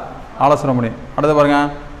 உயர்நீதிமன்றத்தோட ஆலோசனை பண்ணி. அடுத்து பாருங்கள்,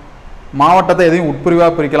 மாவட்டத்தை எதையும்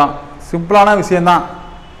உட்பிரிவாக பிரிக்கலாம். சிம்பிளான விஷயந்தான்.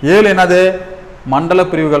 7 என்னது? மண்டல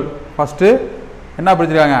பிரிவுகள். ஃபஸ்ட்டு என்ன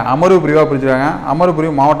பிரிச்சிருக்காங்க? அமர்வு பிரிவாக பிரிச்சிருக்காங்க. அமர்வு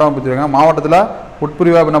பிரிவு மாவட்டமாக பிரிச்சிருக்காங்க. மாவட்டத்தில்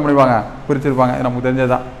உட்பிரிவாக என்ன பண்ணிருப்பாங்க? பிரிச்சிருப்பாங்க. இது நமக்கு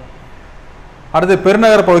தெரிஞ்சது தான். அடுத்து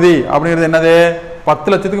பெருநகர பகுதி அப்படிங்கிறது என்னது?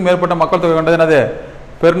 10 லட்சத்துக்கு மேற்பட்ட மக்கள் தொகை கொண்டது என்னது?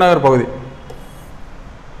 பெருநகர் பகுதி.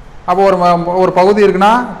 அப்போ ஒரு பகுதி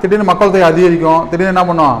இருக்குன்னா திடீர்னு மக்கள் தொகை அதிகரிக்கும், திடீர்னு என்ன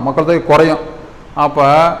பண்ணும்? மக்கள் தொகை குறையும். அப்போ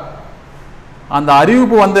அந்த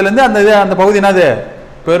அறிவிப்பு வந்ததுலேருந்து அந்த பகுதி என்னது?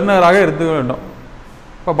 பெருநகராக எடுத்துக்க வேண்டும்.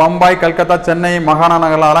 இப்போ பம்பாய், கல்கத்தா, சென்னை மகாண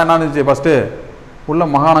நகர்லாம் அதெல்லாம் என்ன இருந்துச்சு? ஃபஸ்ட்டு உள்ள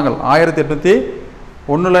மாகாணங்கள்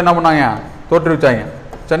 1801 என்ன பண்ணாங்க? தோற்றுவிச்சாங்க.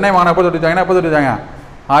 சென்னை மாகாணம் எப்போ தோற்றுவிச்சாங்கன்னா எப்போ தோற்றுவிச்சாங்க?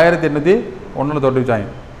 1801 தோற்றுவிச்சாங்க.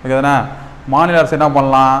 ஓகே தானே? மாநில அரசு என்ன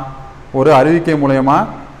பண்ணலாம்? ஒரு அறிவிக்கை மூலயமா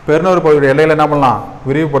பெருநகர் பகுதியுடைய எல்லையில் என்ன பண்ணலாம்?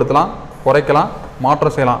 விரிவுபடுத்தலாம், குறைக்கலாம்,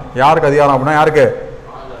 மாற்றம் செய்யலாம். யாருக்கு அதிகாரம் அப்படின்னா யாருக்கு?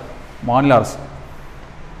 மாநில அரசு.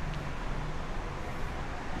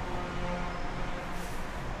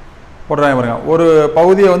 போடுறாங்க பாருங்க. ஒரு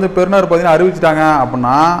பகுதியை வந்து பெருநகர் பகுதியை அறிவிச்சிட்டாங்க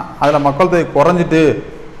அப்படின்னா அதில் மக்கள் தொகை குறைஞ்சிட்டு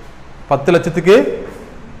 10 லட்சத்துக்கு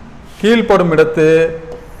கீழ்ப்படும் இடத்து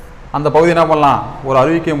அந்த பகுதி என்ன பண்ணலாம்? ஒரு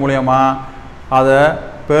அறிவிக்கை மூலயமா அதை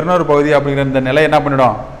பெருநகர் பகுதி அப்படிங்கிற இந்த நிலை என்ன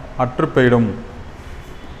பண்ணிடும்? அற்று போயிடும்.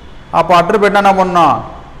 அப்போ அற்று போயிட்டா என்ன பண்ணணும்?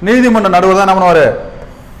 நீதிமன்ற நடுவர் தான் என்ன பண்ணுவார்?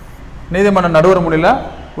 நீதிமன்ற நடுவர் முறையில்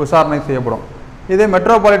விசாரணை செய்யப்படும். இதே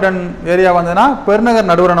மெட்ரோபாலிட்டன் ஏரியா வந்ததுன்னா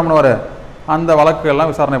பெருநகர் நடுவர் என்ன பண்ணுவார்? அந்த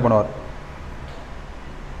வழக்குகள்லாம் விசாரணை பண்ணுவார்.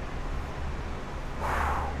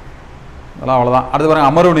 அதெல்லாம் அவ்வளோதான். அடுத்து பாருங்க,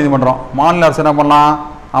 அமர்வு நீதிமன்றம். மாநில அரசு என்ன பண்ணலாம்?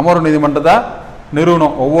 அமர்வு நீதிமன்றத்தை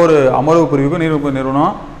நிறுவனம். ஒவ்வொரு அமர்வு பிரிவுக்கும்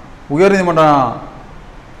நிறுவனம்.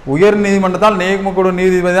 உயர்நீதிமன்றத்தால் நியமிக்கக்கூடிய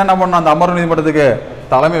நீதிபதி தான் என்ன பண்ணணும்? அந்த அமர்வு நீதிமன்றத்துக்கு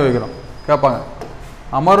தலைமை வகிக்கணும். கேட்பாங்க,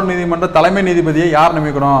 அமர்வு நீதிமன்ற தலைமை நீதிபதியை யார்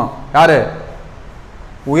நியமிக்கணும்? யார்?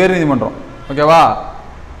 உயர்நீதிமன்றம். ஓகேவா?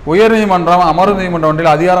 உயர்நீதிமன்றம் அமர்வு நீதிமன்றம்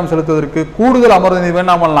ஒன்றில் அதிகாரம் செலுத்துவதற்கு கூடுதல் அமர்வு நீதிபதி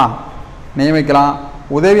என்ன பண்ணலாம்? நியமிக்கலாம்.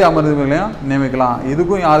 உதவி அமர்வு நீதிபதிகளையும் நியமிக்கலாம்.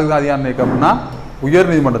 இதுக்கும் யாருக்கு தான் அதிகாரம் நியமிக்க அப்படின்னா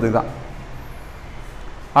உயர்நீதிமன்றத்துக்கு தான்.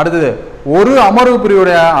 அடுத்தது, ஒரு அமர்வு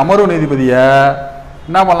பிரிவுடைய அமர்வு நீதிபதியை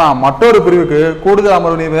என்ன பண்ணலாம்? மற்றொரு பிரிவுக்கு கூடுதல்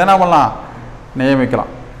அமர்வு நீதிபதி என்ன பண்ணலாம்?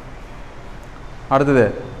 நியமிக்கலாம். அடுத்தது,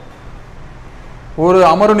 ஒரு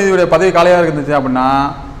அமர்வு நீதிபதியுடைய பதவி காலியாக இருந்துச்சு அப்படின்னா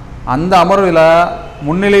அந்த அமர்வில்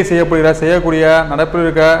முன்னிலை செய்யக்கூடிய நடப்பில்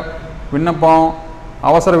இருக்க விண்ணப்பம்,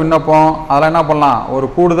 அவசர விண்ணப்பம், அதெல்லாம் என்ன பண்ணலாம்? ஒரு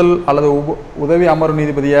கூடுதல் அல்லது உதவி அமர்வு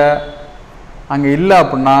நீதிபதியை அங்கே இல்லை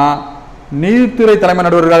அப்படின்னா நீதித்துறை தலைமை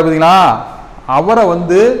நடுவர் இருக்காரு பார்த்தீங்களா, அவரை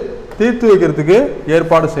வந்து தீர்த்து வைக்கிறதுக்கு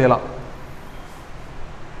ஏற்பாடு செய்யலாம்.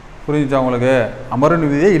 புரிஞ்சுச்சா உங்களுக்கு? அமர்வு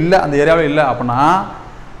நீதிபதியே இல்லை அந்த ஏரியாவில் இல்லை அப்படின்னா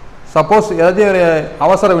சப்போஸ் ஏதாச்சும் ஒரு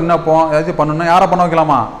அவசர விண்ணப்பம் ஏதாச்சும் பண்ணணும்னா யாரை பண்ண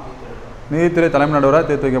வைக்கலாமா? நீதித்துறை தலைமை நடுவரை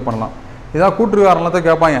தீர்த்து வைக்க பண்ணலாம். இதான் கூட்டு விவகாரத்தை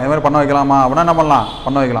கேட்பாங்க, இது மாதிரி பண்ண வைக்கலாமா அப்படின்னா என்ன பண்ணலாம்?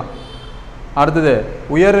 பண்ண வைக்கலாம். அடுத்தது,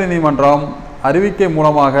 உயர் நீதிமன்றம் அறிவிக்கை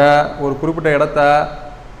மூலமாக ஒரு குறிப்பிட்ட இடத்த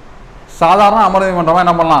சாதாரண அமர்வு நீதிமன்றமாக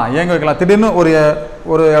என்ன பண்ணலாம்? இயங்க வைக்கலாம். திடீர்னு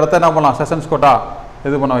ஒரு இடத்த என்ன பண்ணலாம்? செஷன்ஸ் கோட்டா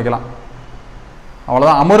இது பண்ண வைக்கலாம்.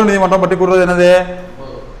 அவ்வளோதான். அமர்வு நீதிமன்றம் பற்றி கூறுறது என்னது?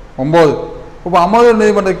 9. இப்போ அமர்வு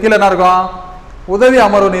நீதிமன்றத்துக்கு கீழே என்ன இருக்கும்? உதவி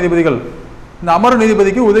அமர்வு நீதிபதிகள். இந்த அமர்வு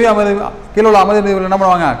நீதிபதிக்கு உதவி அமர்வு கீழே உள்ள அமர்வு நீதிபதிகள் என்ன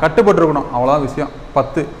பண்ணுவாங்க? கட்டுப்பட்டு இருக்கணும். அவ்வளோதான் விஷயம்.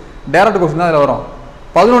 10 டைரக்ட் கொஸ்டின் தான் இதில் வரும்.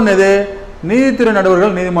 11 எது? நீதித்துறை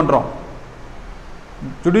நடுவர்கள் நீதிமன்றம்,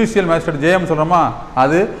 ஜுடிஷியல் மேஜிஸ்ட்ரேட், ஜேஎம் சொல்கிறோமா,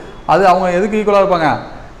 அது அவங்க எதுக்கு ஈக்குவலாக இருப்பாங்க?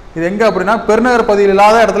 இது எங்கே அப்படின்னா பெருநகர் பகுதியில்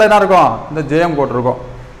இல்லாத இடத்துல என்ன இருக்கும்? இந்த ஜேஎம் கோர்ட் இருக்கும்.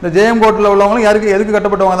 இந்த ஜேஎம் கோர்ட்டில் உள்ளவங்களும் எதுக்கு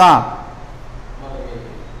கட்டப்பட்டவங்க தான்?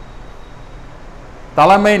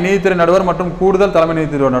 தலைமை நீதித்துறை நடுவர் மற்றும் கூடுதல் தலைமை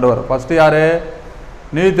நீதித்துறை நடுவர். ஃபர்ஸ்ட் யாரு?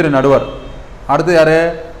 நீதித்துறை நடுவர். அடுத்து யாரு?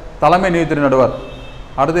 தலைமை நீதித்துறை நடுவர்.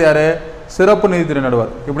 அடுத்து யார்? சிறப்பு நீதித்துறை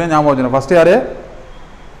நடுவர். இப்படியே ஞாபகம் வச்சுக்கணும். ஃபஸ்ட்டு யார்?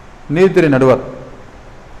 நீதித்துறை நடுவர்.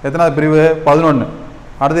 எத்தனாவது பிரிவு? 11.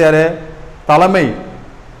 அடுத்து யார்? தலைமை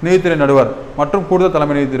நீதித்துறை நடுவர் மற்றும் கூடுதல்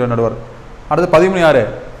தலைமை நீதித்துறை நடுவர். அடுத்து 13 யார்?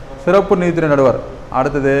 சிறப்பு நீதித்துறை நடுவர்.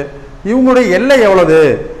 அடுத்தது இவங்களுடைய எல்லை எவ்வளவு?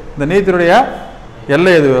 இந்த நீதித்துறையுடைய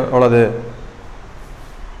எல்லை எவ்வளவு?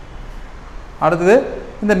 அடுத்தது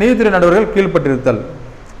இந்த நீதித்துறை நடுவர்கள் கீழ்ப்பட்டிருத்தல்.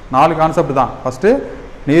 4 கான்செப்ட் தான். ஃபஸ்ட்டு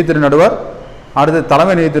நீதித்துறை நடுவர், அடுத்து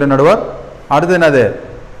தலைமை நீதித்துறை நடுவர், அடுத்து என்னது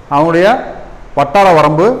அவங்களுடைய வட்டார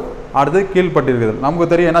வரம்பு, அடுத்து கீழ்ப்பட்டிருக்குதல்.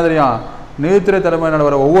 நமக்கு தெரியும், என்ன தெரியும்? நீதித்துறை தலைமை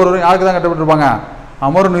நடுவர் ஒவ்வொருவரும் யாருக்கு தான் கட்டப்பட்டிருப்பாங்க?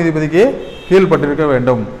 அமர்வு நீதிபதிக்கு கீழ்ப்பட்டிருக்க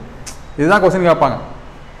வேண்டும். இதுதான் கொஸ்டின் கேட்பாங்க.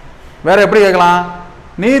 வேற எப்படி கேட்கலாம்?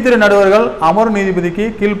 நீதித்துறை நடுவர்கள் அமர்வு நீதிபதிக்கு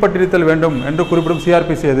கீழ்ப்பட்டிருத்தல் வேண்டும் என்று குறிப்பிடும்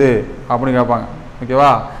சிஆர்பிசி எது அப்படின்னு கேட்பாங்க.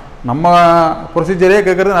 ஓகேவா? நம்ம ப்ரொசீஜரே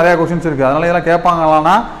கேட்கறது நிறைய கொஸ்டின்ஸ் இருக்குது. அதனால இதெல்லாம்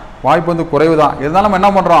கேட்பாங்களான்னா வாய்ப்பு வந்து குறைவு தான். இருந்தாலும் நம்ம என்ன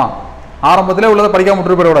பண்ணுறோம்? ஆரம்பத்திலே உள்ளதை படிக்காம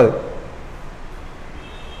விட்டு போயிடக்கூடாது.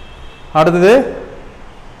 அடுத்தது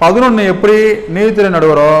 11 எப்படி நீதித்துறை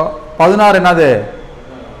நடுவரோ 16 என்னது?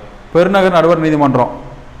 பெருநகர் நடுவர் நீதிமன்றம்.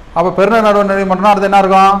 அப்போ பெருநகர் நடுவர் நீதிமன்றம் அடுத்து என்ன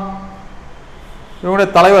இருக்கும்? இவங்களுடைய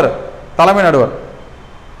தலைவர் தலைமை நடுவர்.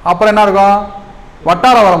 அப்புறம் என்ன இருக்கும்?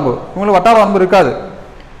 வட்டார வரம்பு. இவங்களுக்கு வட்டார வரம்பு இருக்காது.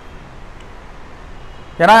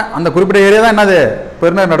 ஏன்னா அந்த குறிப்பிட்ட ஏரியா தான் என்னது?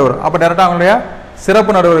 பெருநகர் நடுவர். அப்போ டேரெக்டாக அவங்களுடைய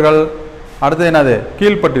சிறப்பு நடுவர்கள். அடுத்தது என்னது?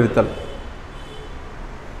 கீழ்ப்பட்டிருத்தல்.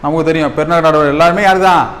 நமக்கு தெரியும் பெருநகர் நடுவர் எல்லாருமே யாரு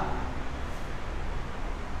தான்?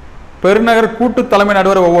 பெருநகர் கூட்டு தலைமை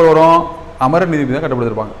நடுவர் ஒவ்வொருவரும் அமர்வு நீதிபதி தான்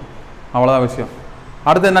கட்டுப்படுத்திருப்பாங்க. அவ்வளோதான் விஷயம்.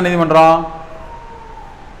 அடுத்து என்ன நீதிமன்றம்?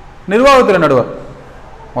 நிர்வாகத்துறை நடுவர்.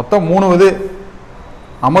 மொத்தம் 3 இது: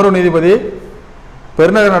 அமர்வு நீதிபதி,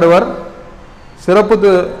 பெருநகர் நடுவர், சிறப்பு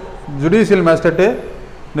ஜுடிஷியல் மேஜிஸ்ட்ரேட்டு,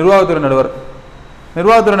 நிர்வாகத்துறை நடுவர்.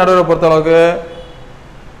 நிர்வாகத்துறை நடுவரை பொறுத்தளவுக்கு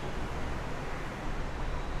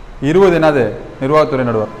 20 என்னது? நிர்வாகத்துறை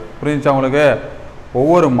நடுவர். புரிஞ்சுச்சா உங்களுக்கு?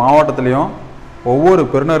 ஒவ்வொரு மாவட்டத்திலையும் ஒவ்வொரு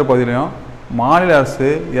பெருநகர் பகுதியிலையும் மாநில அரசு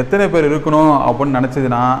எத்தனை பேர் இருக்கணும் அப்படின்னு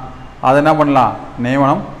நினச்சதுன்னா அதை என்ன பண்ணலாம்?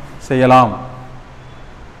 நியமனம் செய்யலாம்.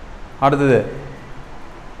 அடுத்தது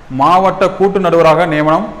மாவட்ட கூட்டு நடுவராக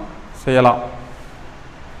நியமனம் செய்யலாம்.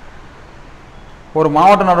 ஒரு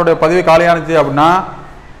மாவட்ட நடுவருடைய பதவி காலியானுச்சு அப்படின்னா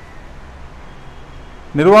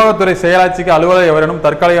நிர்வாகத்துறை செயலாட்சிக்கு அலுவலர் எவரேனும்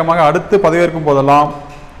தற்காலிகமாக அடுத்து பதவியேற்கும் போதெல்லாம்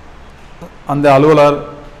அந்த அலுவலர்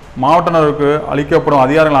மாவட்ட நடுவருக்கு அளிக்கப்படும்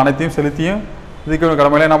அதிகாரங்கள் அனைத்தையும் செலுத்தியும் இதுக்கு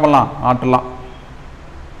கடமையில என்ன பண்ணலாம்? ஆற்றலாம்.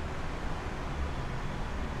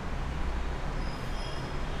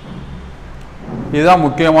 இதுதான்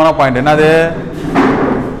முக்கியமான பாயிண்ட். என்னது?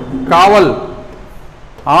 காவல்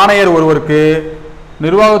ஆணையர் ஒருவருக்கு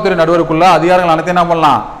நிர்வாகத்துறை நடுவருக்குள்ள அதிகாரங்கள் அனைத்தையும் என்ன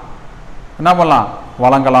பண்ணலாம்?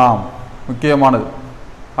 வழங்கலாம். முக்கியமானது.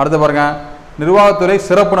 அடுத்து பாருங்க, நிர்வாகத்துறை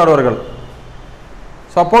சிறப்பு நடுவர்கள்.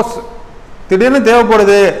 சப்போஸ் திடீர்னு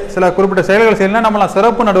தேவைப்படுது, சில குறிப்பிட்ட செயல்கள் செய்யலாம், நம்மளாம்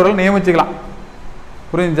சிறப்பு நடுவர்கள் நியமிச்சுக்கலாம்.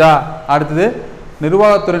 புரிஞ்சா? அடுத்தது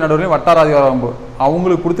நிர்வாகத்துறை நடுவர்களின் வட்டார அதிகார வரம்பு.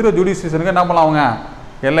 அவங்களுக்கு கொடுத்துருக்க ஜுடிஷியலுக்கு என்ன பண்ணலாம்? அவங்க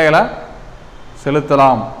எல்லைகளை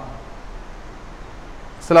செலுத்தலாம்.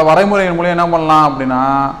 சில வரைமுறைகள் மூலம் என்ன பண்ணலாம் அப்படின்னா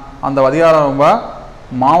அந்த அதிகாரம் ரொம்ப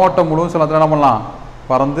மாவட்டம் முழுவதும் சில என்ன பண்ணலாம்?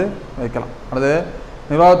 பறந்து வைக்கலாம். அடுத்து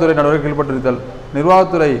நிர்வாகத்துறை நடுவர்கள் கீழ்ப்பட்டிருத்தல்.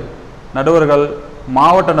 நிர்வாகத்துறை நடுவர்கள்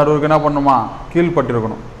மாவட்ட நடுவருக்கு என்ன பண்ணணுமா?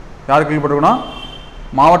 கீழ்ப்பட்டிருக்கணும். யார் கீழ்ப்பட்டிருக்கணும்?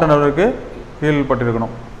 மாவட்ட நடுவருக்கு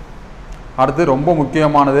கீழ்ப்பட்டிருக்கணும். அடுத்து ரொம்ப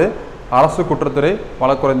முக்கியமானது அரசு குற்றத்துறை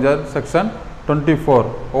வழக்குரைஞர் செக்ஷன் 24.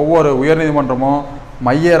 ஒவ்வொரு உயர்நீதிமன்றமும்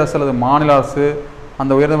மைய அரசு அல்லது மாநில அரசு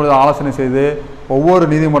அந்த உயர்நீதிமன்றத்தை ஆலோசனை செய்து ஒவ்வொரு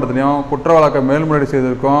நீதிமன்றத்திலையும் குற்ற வழக்கை மேல்முறையீடு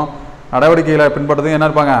செய்திருக்கும் நடவடிக்கைகளை பின்பற்றதும் என்ன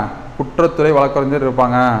இருப்பாங்க? குற்றத்துறை வழக்கறிஞர்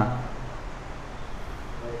இருப்பாங்க.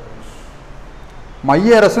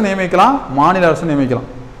 மைய அரசு நியமிக்கலாம், மாநில அரசு நியமிக்கலாம்.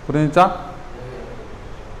 புரிஞ்சுச்சா?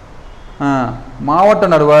 மாவட்ட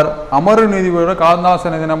நடுவர் அமர்வு நீதிபதியோட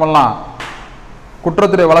கலந்தாலோசனை என்ன பண்ணலாம்?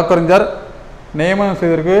 குற்றத்துறை வழக்கறிஞர் நியமனம்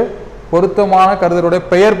செய்வதற்கு பொருத்தமான கருதலுடைய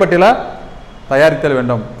பெயர் பட்டியலை தயாரித்தல்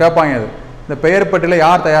வேண்டும். கேட்பாங்க. இது இந்த பெயர் பட்டியலை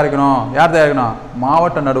யார் தயாரிக்கணும்?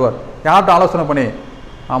 மாவட்ட நடுவர். யார்கிட்ட ஆலோசனை பண்ணி?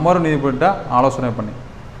 அமர்வு நீதிபதிகிட்ட ஆலோசனை பண்ணி.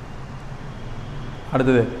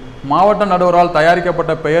 அடுத்தது மாவட்ட நடுவரால்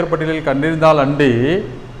தயாரிக்கப்பட்ட பெயர் பட்டியலில் கண்டிருந்தால் அன்றி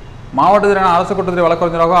மாவட்டத்தில் அரசு குற்றத்துறை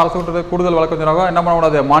வழக்கறிஞராக அரசு குற்றத்துறை கூடுதல் வழக்கறிஞராக என்ன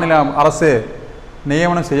பண்ணக்கூடாது? மாநில அரசு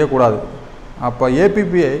நியமனம் செய்யக்கூடாது. அப்போ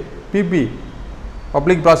பிபி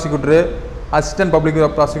பப்ளிக் ப்ராசிக்யூட்டரு, அசிஸ்டன்ட் பப்ளிக்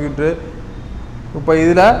ப்ராசிக்யூட்டரு. இப்போ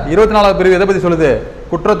இதில் 24வது பிரிவு எதை பற்றி சொல்லுது?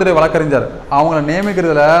 குற்றத்துறை வழக்கறிஞர். அவங்கள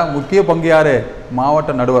நியமிக்கிறதுல முக்கிய பங்கு யார்?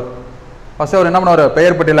 மாவட்ட நடுவர். ஃபஸ்ட்டு அவர் என்ன பண்ணுவார்?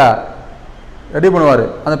 பெயர் பட்டியலை ரெடி பண்ணுவார்.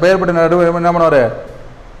 அந்த பெயர் பட்டியல் நடுவர் என்ன பண்ணுவார்?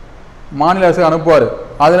 மாநில அரசுக்கு அனுப்புவார்.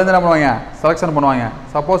 அதுலேருந்து என்ன பண்ணுவாங்க? செலெக்ஷன் பண்ணுவாங்க.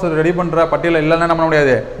 சப்போஸ் ரெடி பண்ணுற பட்டியலில் இல்லைன்னா என்ன பண்ண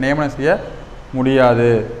முடியாது? நியமனம் செய்ய முடியாது.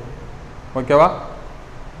 ஓகேவா?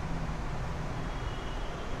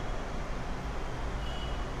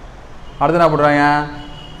 அடுத்து என்ன பண்ணுறாங்க?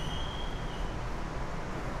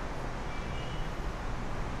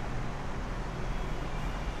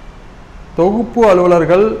 தொகுப்பு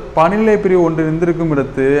அலுவலர்கள் பணிநிலை பிரிவு ஒன்று இருந்திருக்கும்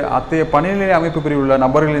இடத்து அத்தகைய பணிநிலை அமைப்பு பிரிவு உள்ள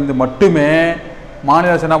நபர்களிலிருந்து மட்டுமே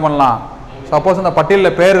மாநில அரசு என்ன பண்ணலாம்? சப்போஸ் அந்த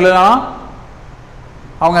பட்டியலில் பேர் இல்லைன்னா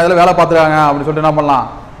அவங்க அதில் வேலை பார்த்துருக்காங்க அப்படின்னு சொல்லிட்டு என்ன பண்ணலாம்?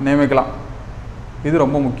 நியமிக்கலாம். இது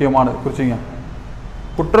ரொம்ப முக்கியமானது, குறிச்சிங்க.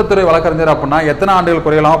 குற்றத்துறை வழக்கறிஞர் அப்படின்னா எத்தனை ஆண்டுகள்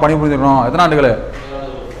குறையலாமல் பணிபுரிஞ்சிருக்கணும்? எத்தனை ஆண்டுகள்?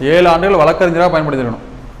 7 ஆண்டுகள் வழக்கறிஞராக பயன்படுத்திருக்கணும்.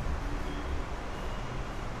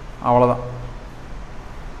 அவ்வளோதான்.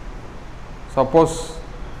 சப்போஸ்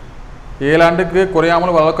 7 ஆண்டுக்கு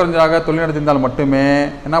குறையாமல் வழக்கறிஞராக தொழில் நடத்தியிருந்தால் மட்டுமே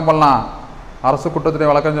என்ன பண்ணலாம்? அரசு குற்றத்துறை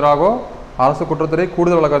வழக்கறிஞராகவோ அரசு குற்றத்துறை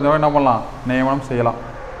கூடுதல் வழக்கறிஞராக என்ன பண்ணலாம்? நியமனம் செய்யலாம்.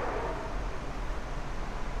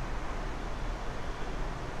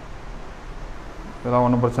 இதெல்லாம்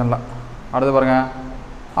ஒன்றும் பிரச்சனை இல்லை. அடுத்து பாருங்க,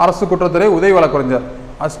 அரசு குற்றத்துறை உதவி வழக்கறிஞர்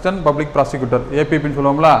அசிஸ்டன்ட் பப்ளிக் ப்ராசிக்யூட்டர் ஏபிபின்னு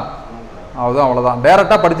சொல்லுவோம்ல, அதுதான். அவ்வளோதான்,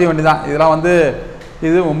 டைரெக்டாக படிக்க வேண்டியதான். இதெல்லாம் வந்து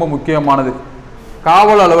இது ரொம்ப முக்கியமானது.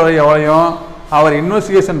 காவல் அலுவலர் எவரையும் அவர்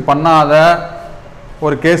இன்வெஸ்டிகேஷன் பண்ணாத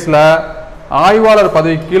ஒரு கேஸில் ஆய்வாளர்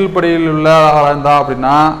பதவி கீழ்ப்படியில் உள்ள இருந்தா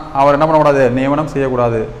அப்படின்னா அவர் என்ன பண்ணக்கூடாது? நியமனம்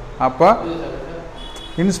செய்யக்கூடாது. அப்போ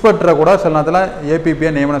இன்ஸ்பெக்டரை கூட சில நேரத்தில்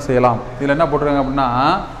ஏபிபியை நியமனம் செய்யலாம். இதில் என்ன போட்டிருக்காங்க அப்படின்னா,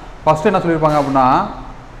 ஃபஸ்ட்டு என்ன சொல்லியிருப்பாங்க அப்படின்னா,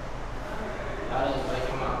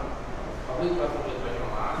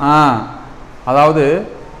 அதாவது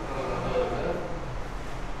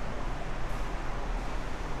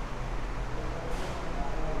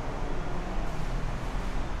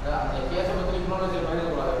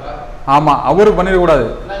ஆமாம், அவருக்கு பண்ணிடக்கூடாது.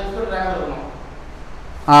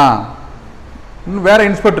 இன்னும் வேற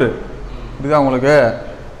இன்ஸ்பெக்டர் இதுதான் உங்களுக்கு.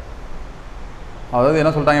 அதாவது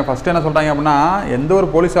என்ன சொல்லிட்டாங்க, ஃபஸ்ட்டு என்ன சொல்லிட்டாங்க அப்படின்னா, எந்த ஒரு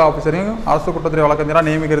போலீஸ் ஆஃபீஸரையும் அரசு குற்றத்துறை வழக்கறிஞராக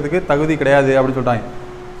நியமிக்கிறதுக்கு தகுதி கிடையாது அப்படின்னு சொல்லிட்டாங்க.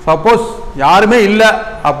 சப்போஸ் யாருமே இல்லை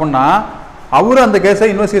அப்படின்னா அவரும் அந்த கேஸை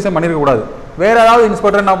இன்வெஸ்டிகேஷன் பண்ணியிருக்கக்கூடாது. வேறு ஏதாவது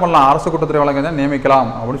இன்ஸ்பெக்டர் என்ன பண்ணலாம்? அரசு குற்றத்துறை வழக்கறிஞர் நியமிக்கலாம்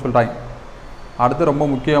அப்படின்னு சொல்லிட்டாங்க. அடுத்து ரொம்ப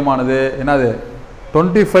முக்கியமானது என்னது?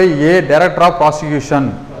 25A director of prosecution.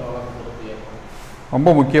 ரொம்ப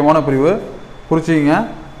முக்கியமான பிரிவு, குறிச்சிங்க.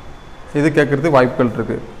 இது கேட்குறதுக்கு வாய்ப்புகள்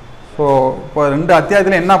இருக்குது. ஸோ இப்போ 2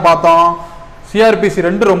 அத்தியாயத்தில் என்ன பார்த்தோம்? சிஆர்பிசி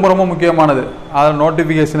 2 ரொம்ப ரொம்ப முக்கியமானது. அதில்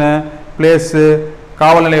நோட்டிஃபிகேஷனு, பிளேஸு,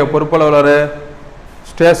 காவல் நிலைய பொறுப்பாளர்,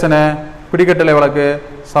 ஸ்டேஷனு, பிடிக்கட்டளை வழக்கு,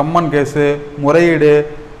 சம்மன் கேஸு,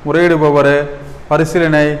 முறையீடுபவர்,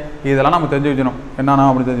 பரிசீலனை, இதெல்லாம் நம்ம தெரிஞ்சு வச்சுக்கணும். என்னென்னா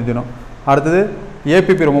அப்படி தெரிஞ்சு வச்சுக்கணும். அடுத்தது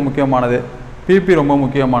ஏபிபி ரொம்ப முக்கியமானது, பிபி ரொம்ப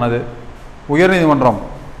முக்கியமானது, உயர்நீதிமன்றம்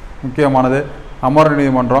முக்கியமானது, அமர்வு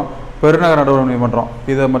நீதிமன்றம், பெருநகர நடுவர் நீதிமன்றம்.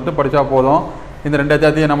 இதை மட்டும் படித்தா போதும். இந்த 2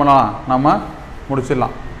 அத்தியாயத்தையும் நம்ம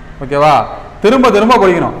முடிச்சிடலாம். ஓகேவா? திரும்ப திரும்ப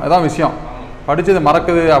படிக்கணும், அதுதான் விஷயம். படித்தது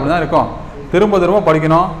மறக்குது அப்படி தான் இருக்கும். திரும்ப திரும்ப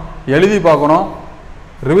படிக்கணும், எழுதி பார்க்கணும்,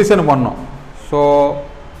 ரிவிஷன் பண்ணணும். ஸோ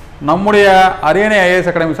நம்முடைய அரியணை ஐஏஎஸ்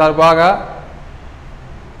அகாடமி சார்பாக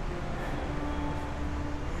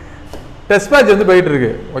டெஸ்ட் பேட்ச் வந்து போயிட்டு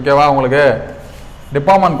இருக்கு. ஓகேவா? உங்களுக்கு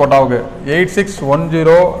டிபார்ட்மெண்ட் கோட்டாவுக்கு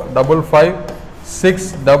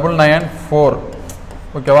 861055569994.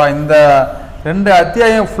 ஓகேவா? இந்த 2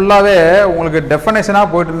 அத்தியாயம் ஃபுல்லாகவே உங்களுக்கு டெஃபனேஷனாக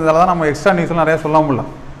போயிட்டு இருந்ததால தான் நம்ம எக்ஸ்ட்ரா நியூஸ்லாம் நிறையா சொல்ல முடியல.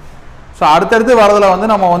 ஸோ அடுத்தடுத்து வரதில் வந்து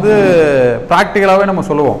நம்ம வந்து ப்ராக்டிக்கலாகவே நம்ம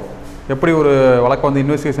சொல்லுவோம். எப்படி ஒரு வழக்கை வந்து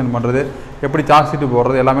இன்வெஸ்டிகேஷன் பண்ணுறது, எப்படி சார்ஜ் ஷீட்டு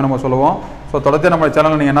போடுறது, எல்லாமே நம்ம சொல்லுவோம். ஸோ தொடர்ந்து நம்ம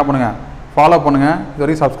சேனலை நீங்கள் என்ன பண்ணுங்கள்? ஃபாலோ பண்ணுங்கள். இது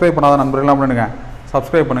வரைக்கும் சப்ஸ்கிரைப் பண்ணாத நண்பர்கள்லாம் பண்ணுங்க,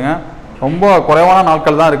 சப்ஸ்கிரைப் பண்ணுங்கள். ரொம்ப குறைவான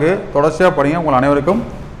நாட்கள் தான் இருக்குது. தொடர்ச்சியாக படிங்க. உங்கள் அனைவருக்கும்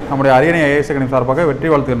நம்முடைய அரியணை ஐஏஎஸ் அகாடமி சார்பாக வெற்றி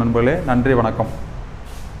வாழ்த்துக்கள் நண்பர்களே. நன்றி, வணக்கம்.